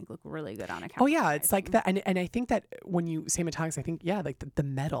metallics. I think look really good on a Capricorn. Oh yeah, it's like that, and I think that when you say metallics, I think like the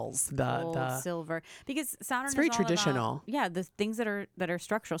metals, gold, the silver, because Saturn it's very is all traditional. About, the things that are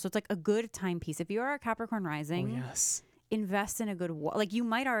structural. So it's like a good timepiece. If you are a Capricorn rising, yes. Invest in a good like you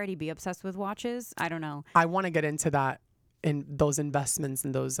might already be obsessed with watches. I don't know. I want to get into that in those investments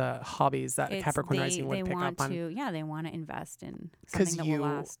and those hobbies that Capricorn rising would pick up on. They want to invest in something that will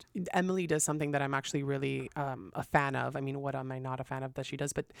last. Emily does something that I'm actually really a fan of. I mean, what am I not a fan of that she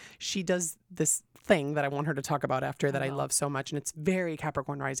does? But she does this thing that I want her to talk about after that I love so much, and it's very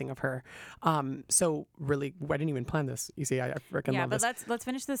Capricorn rising of her. So really, I didn't even plan this. You see, I freaking love this. Yeah, but let's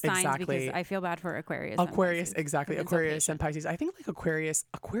finish the signs because I feel bad for Aquarius. Exactly. Aquarius and Pisces. I think like Aquarius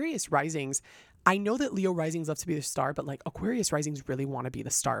risings. I know that Leo risings love to be the star, but like Aquarius risings really want to be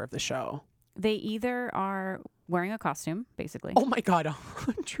the star of the show. They either are wearing a costume, basically. Oh my God,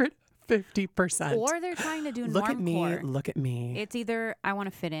 150%. Or they're trying to do Look at me. It's either I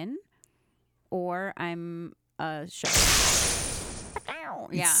want to fit in or I'm a show.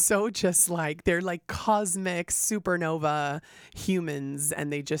 Yeah. It's so just like they're like cosmic supernova humans,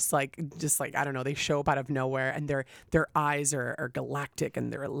 and they just like I don't know, they show up out of nowhere, and their eyes are galactic and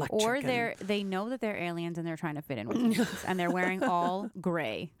they're electric. Or they know that they're aliens and they're trying to fit in with humans, and they're wearing all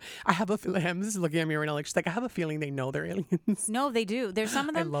gray. I have a feeling. I'm just looking at me right now, like she's like, I have a feeling they know they're aliens. No, they do. There's some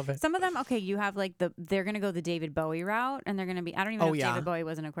of them. I love it. Some of them. Okay, you have like they're gonna go the David Bowie route, and they're gonna be. I don't even know if David Bowie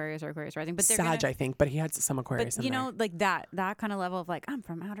was an Aquarius or Aquarius rising, but they're Sag, I think, but he had some Aquarius. But in there. like that kind of level of like I'm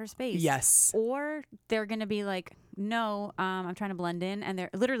from outer space. Yes. Or they're gonna be like, no, I'm trying to blend in, and they're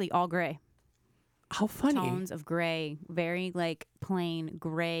literally all gray. How funny. Tones of gray, very like plain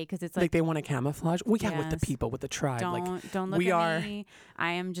gray, because it's like they want to camouflage. Well, yeah, with the people, with the tribe. Don't look at me.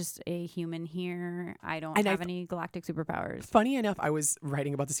 I am just a human here. I don't have any galactic superpowers. Funny enough, I was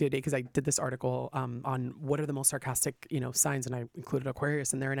writing about this the other day because I did this article on what are the most sarcastic, signs, and I included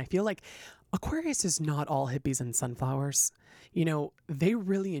Aquarius in there. And I feel like Aquarius is not all hippies and sunflowers. They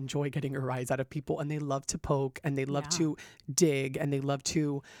really enjoy getting a rise out of people, and they love to poke, and they love to dig, and they love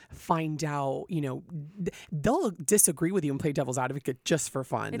to find out, they'll disagree with you and play devil's advocate just for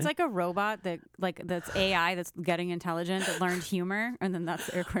fun. It's like a robot that's AI that's getting intelligent that learned humor, and then that's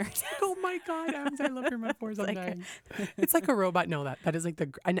their Aquarius. Oh my God, I love your metaphors. It's like a robot. No, that is like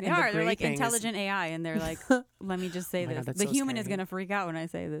they're like intelligent AI, and they're like, let me just say this. The human is gonna freak out when I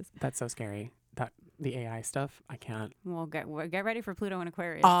say this. That's so scary. That the AI stuff, I can't. Well, get ready for Pluto and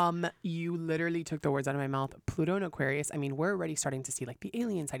Aquarius. You literally took the words out of my mouth. Pluto and Aquarius. I mean, we're already starting to see like the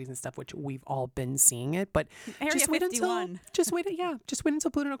alien sightings and stuff, which we've all been seeing it. But just wait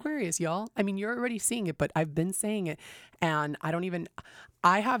until Pluto and Aquarius, y'all. I mean, you're already seeing it, but I've been saying it, and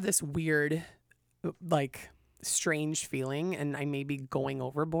I have this weird, like, strange feeling, and I may be going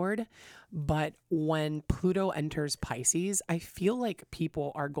overboard, but when Pluto enters Pisces, I feel like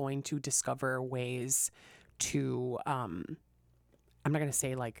people are going to discover ways to I'm not gonna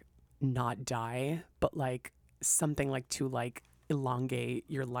say like not die, but like something like to like elongate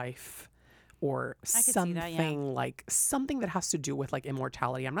your life, or something like something that has to do with like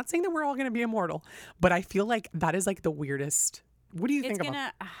immortality. I'm not saying that we're all gonna be immortal, but I feel like that is like the weirdest. What do you think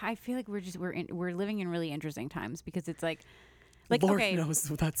about? I feel like we're living in really interesting times, because it's like Lord knows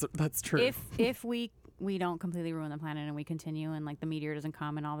that's true. If we we don't completely ruin the planet and we continue and like the meteor doesn't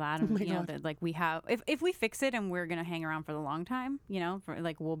come and all that, and you know that like we have, if we fix it and we're gonna hang around for the long time, you know, for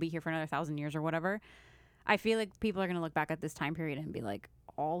like we'll be here for another 1,000 years or whatever. I feel like people are gonna look back at this time period and be like,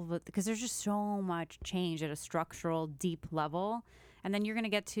 all of it, because there's just so much change at a structural deep level, and then you're gonna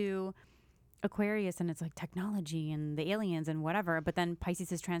get to Aquarius and it's like technology and the aliens and whatever, but then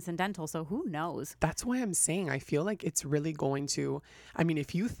Pisces is transcendental, so who knows? That's why I'm saying I feel like it's really going to, I mean,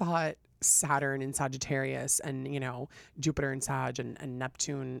 if you thought Saturn in Sagittarius and, you know, Jupiter in Sag and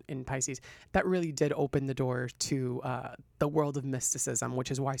Neptune in Pisces, that really did open the door to the world of mysticism,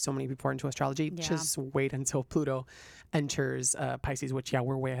 which is why so many people are into astrology. Yeah. Just wait until Pluto enters Pisces, which, yeah,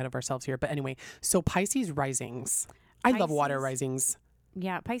 we're way ahead of ourselves here. But anyway, so Pisces risings. I love water risings.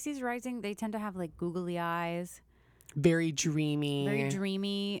 Yeah, Pisces rising, they tend to have like googly eyes. Very dreamy. Very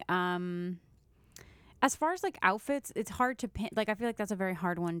dreamy. As far as like outfits, it's hard to pin. Like I feel like that's a very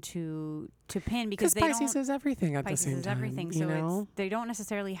hard one to pin because Pisces is everything at the same time. Pisces is everything, so they don't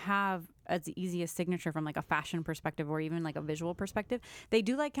necessarily have as easy a signature from like a fashion perspective or even like a visual perspective. They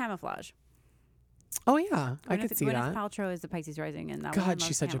do like camouflage. Oh yeah, I could see that. Gwyneth Paltrow is the Pisces rising, and that God,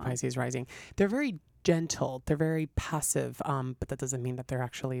 she's such a Pisces rising. They're very gentle. They're very passive. But that doesn't mean that they're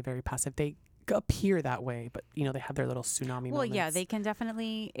actually very passive. They appear that way, but you know they have their little tsunami moments. Yeah, they can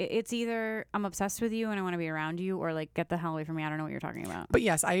definitely. It's either I'm obsessed with you and I want to be around you, or like get the hell away from me. I don't know what you're talking about. But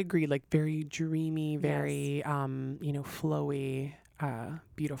yes, I agree. Like very dreamy, very you know, flowy.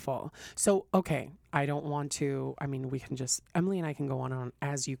 Beautiful. So, okay, I don't want to, I mean, we can just, Emily and I can go on and on,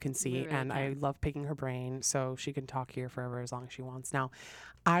 as you can see, and I love picking her brain, so she can talk here forever as long as she wants. Now,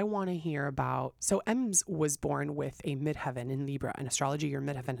 I want to hear about, so Ems was born with a midheaven in Libra. In astrology, your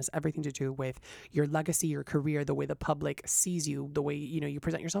midheaven has everything to do with your legacy, your career, the way the public sees you, the way, you know, you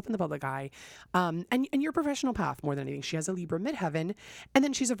present yourself in the public eye, and your professional path more than anything. She has a Libra midheaven, and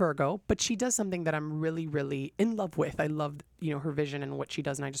then she's a Virgo, but she does something that I'm really, really in love with. I love, you know, her vision and what she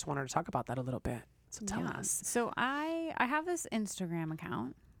does, and I just wanted to talk about that a little bit. So tell us. So I have this Instagram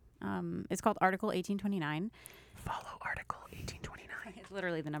account. It's called Article 1829. Follow Article 1829. It's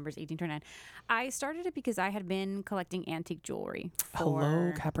literally the numbers 1829. I started it because I had been collecting antique jewelry.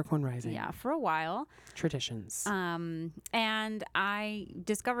 Hello, Capricorn rising. Yeah, for a while. Traditions. And I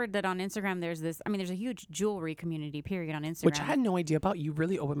discovered that on Instagram there's a huge jewelry community period on Instagram. Which I had no idea about. You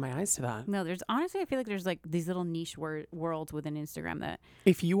really opened my eyes to that. No, there's honestly, I feel like there's like these little niche worlds within Instagram that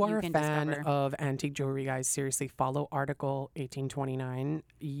if you are a fan of antique jewelry, guys, seriously, follow Article 1829.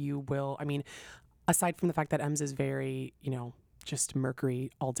 You will, I mean, aside from the fact that Ems is very, you know, just Mercury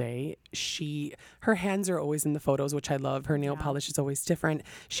all day, her hands are always in the photos, which I love. Her nail polish is always different.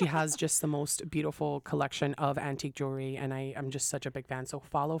 She has just the most beautiful collection of antique jewelry, and I'm just such a big fan. So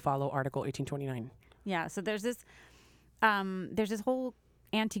follow Article 1829. Yeah, so there's this whole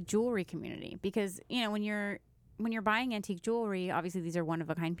antique jewelry community because, you know, when you're buying antique jewelry, obviously these are one of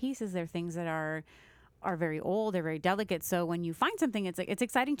a kind pieces. They're things that are very old, they're very delicate. So when you find something, it's like it's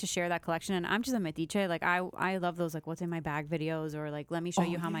exciting to share that collection. And I'm just a metiche. Like I love those like what's in my bag videos, or like let me show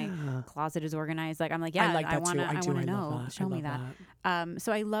you how my closet is organized. Like I'm like, yeah, I want to know. Show me that.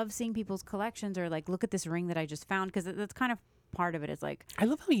 So I love seeing people's collections, or like look at this ring that I just found, because that's kind of part of it is like I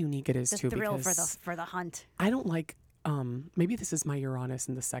love how unique it is the too. Thrill because for the hunt. I don't like maybe this is my Uranus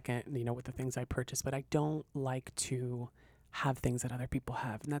in the second, you know, with the things I purchase, but I don't like to have things that other people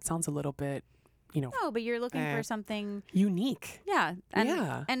have, and that sounds a little bit, you know. No, but you're looking for something unique. Yeah.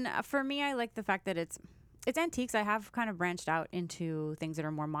 And for me, I like the fact that it's antiques. I have kind of branched out into things that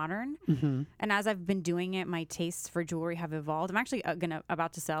are more modern. Mm-hmm. And as I've been doing it, my tastes for jewelry have evolved. I'm actually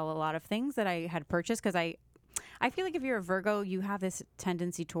about to sell a lot of things that I had purchased because I feel like if you're a Virgo, you have this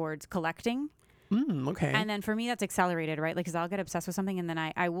tendency towards collecting. Okay. And then for me, that's accelerated, right? Like, because I'll get obsessed with something and then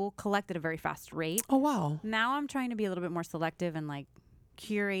I will collect at a very fast rate. Oh, wow. Now I'm trying to be a little bit more selective and like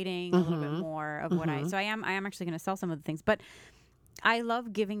curating a little bit more of what I am actually going to sell some of the things, but I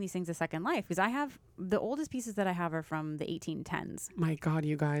love giving these things a second life because I have the oldest pieces that I have are from the 1810s. My God,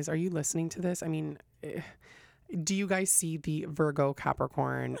 you guys, are you listening to this? I mean, do you guys see the Virgo,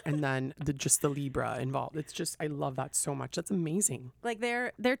 Capricorn, and then just the Libra involved? It's just, I love that so much. That's amazing. Like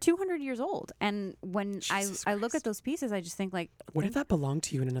they're 200 years old, and when I look at those pieces, I just think like, what if that belonged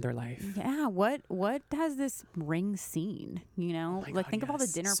to you in another life? Yeah, what has this ring seen? You know, oh like God, think of all the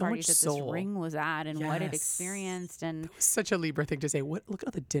dinner parties that this ring was at, and what it experienced, and that was such a Libra thing to say. Look at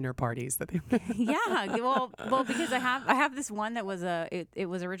all the dinner parties that they. Yeah, well, because I have this one that was it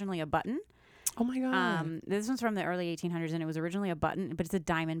was originally a button. Oh my God. This one's from the early 1800s, and it was originally a button, but it's a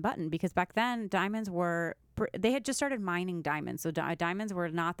diamond button because back then diamonds were they had just started mining diamonds. So diamonds were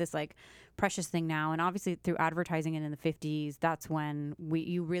not this like precious thing now. And obviously through advertising it in the 50s, that's when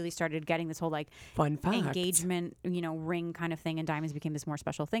you really started getting this whole like fun fact engagement, ring kind of thing. And diamonds became this more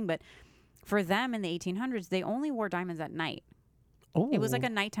special thing. But for them in the 1800s, they only wore diamonds at night. Oh. It was like a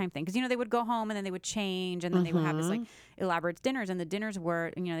nighttime thing because they would go home and then they would change and then they would have this like elaborate dinners, and the dinners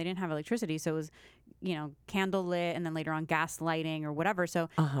were they didn't have electricity, so it was candle lit and then later on gas lighting or whatever. So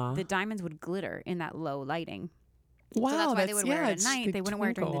the diamonds would glitter in that low lighting. Wow, so that's why they would wear it at night. They wouldn't wear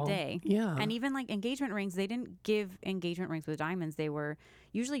it during the day. Yeah, and even like engagement rings, they didn't give engagement rings with diamonds. They were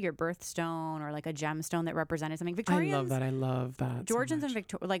usually your birthstone or like a gemstone that represented something. Victorians, I love that. Georgians and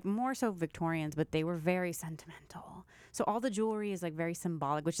like more so Victorians, but they were very sentimental. So all the jewelry is like very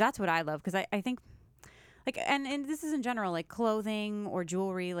symbolic, which that's what I love because I think like and this is in general like clothing or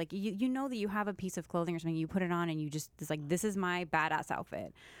jewelry, like you know that you have a piece of clothing or something, you put it on and you just it's like this is my badass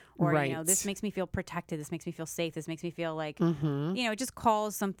outfit, or this makes me feel protected, this makes me feel safe, this makes me feel like it just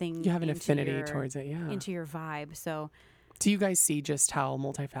calls something, you have an affinity towards it, into your vibe. So do you guys see just how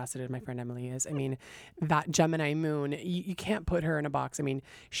multifaceted my friend Emily is? I mean, that Gemini moon, you can't put her in a box. I mean,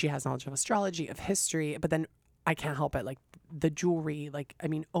 she has knowledge of astrology, of history, but then I can't help it. Like the jewelry, like, I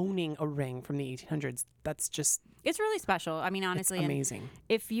mean, owning a ring from the 1800s, that's just... It's really special. I mean, honestly. It's amazing.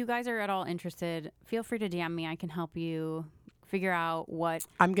 If you guys are at all interested, feel free to DM me. I can help you figure out what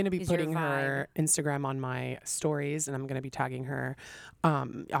I'm going to be putting her Instagram on my stories, and I'm going to be tagging her.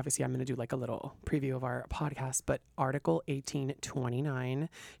 Obviously, I'm going to do like a little preview of our podcast, but article 1829.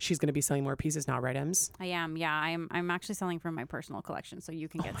 She's going to be selling more pieces now, right, Ems? I am. Yeah, I'm actually selling from my personal collection, so you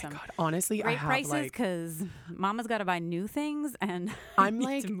can get some. God. Honestly, great I have prices because Mama's got to buy new things, and I'm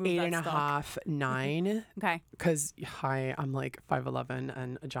like 8.5, 9. Okay. Because I'm like 5'11"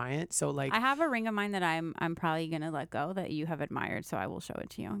 and a giant, so like I have a ring of mine that I'm probably gonna let go that you have admired, so I will show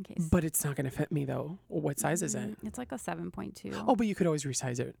it to you in case. But it's not going to fit me though. What size is it? It's like a 7.2. Oh, but you could always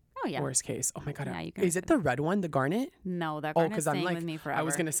resize it. Oh yeah. Worst case. Oh my God. Yeah, you can is it the red one, the garnet? No, that garnet's staying with me forever. I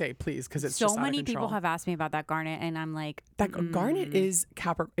was gonna say please, because it's so just many people have asked me about that garnet, and I'm like, that garnet is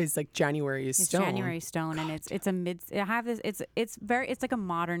like January's stone. January stone, God. And it's a mid. I have this. It's like a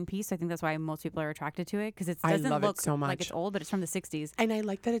modern piece. I think that's why most people are attracted to it because it doesn't look so much. like it's old, but it's from the 60s. And I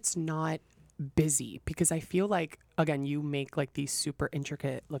like that it's not busy because I feel like, again, you make like these super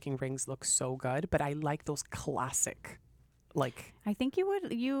intricate looking rings look so good, but I like those classic, like, I think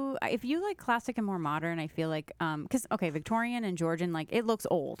if you like classic and more modern, I feel like because Victorian and Georgian, like it looks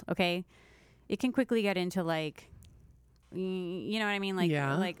old. Okay, it can quickly get into like, you know what I mean, like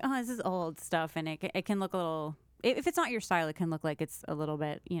like, oh, this is old stuff, and it can look a little, if it's not your style, it can look like it's a little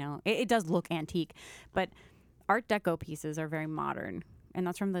bit, it does look antique, but Art Deco pieces are very modern. And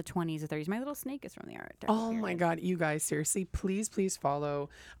that's from the 20s or 30s. My little snake is from the Art Deco period. My God, you guys, seriously, please follow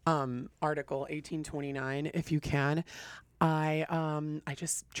article 1829 if you can. I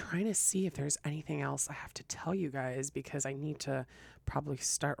just trying to see if there's anything else I have to tell you guys because I need to probably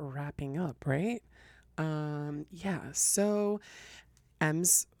start wrapping up, right? So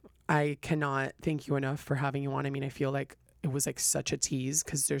Ems, I cannot thank you enough for having you on. I mean, I feel like it was like such a tease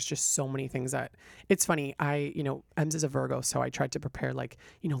because there's just so many things that it's funny. Ems is a Virgo, so I tried to prepare like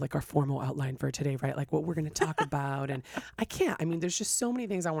our formal outline for today, right? Like what we're going to talk about. And I can't, I mean, there's just so many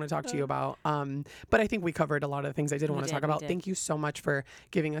things I want to talk to you about. But I think we covered a lot of the things I did want to talk about. Thank you so much for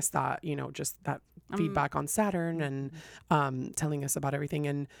giving us that, just that feedback on Saturn and telling us about everything.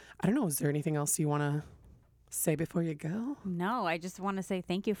 And I don't know, is there anything else you want to say before you go? No, I just want to say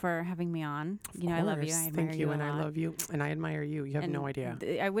thank you for having me on. I love you. I admire thank you, you and a lot. I love you, and I admire you. You have no idea.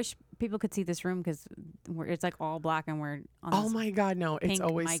 I wish people could see this room because it's like all black and we're on oh my God, no! It's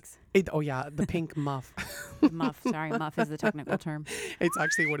always mics. The pink muff. Muff is the technical term. It's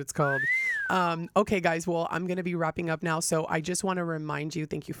actually what it's called. Okay, guys. Well, I'm going to be wrapping up now. So I just want to remind you,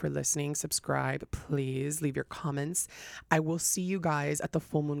 thank you for listening. Subscribe, please. Leave your comments. I will see you guys at the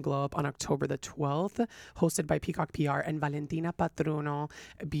Full Moon Glow Up on October the 12th, hosted by Peacock PR and Valentina Patruno,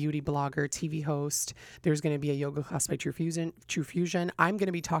 beauty blogger, TV host. There's going to be a yoga class by True Fusion. I'm going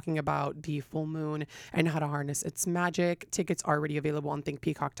to be talking about the full moon and how to harness its magic. Tickets are already available on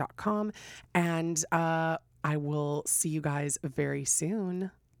thinkpeacock.com. And I will see you guys very soon.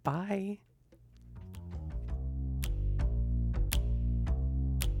 Bye.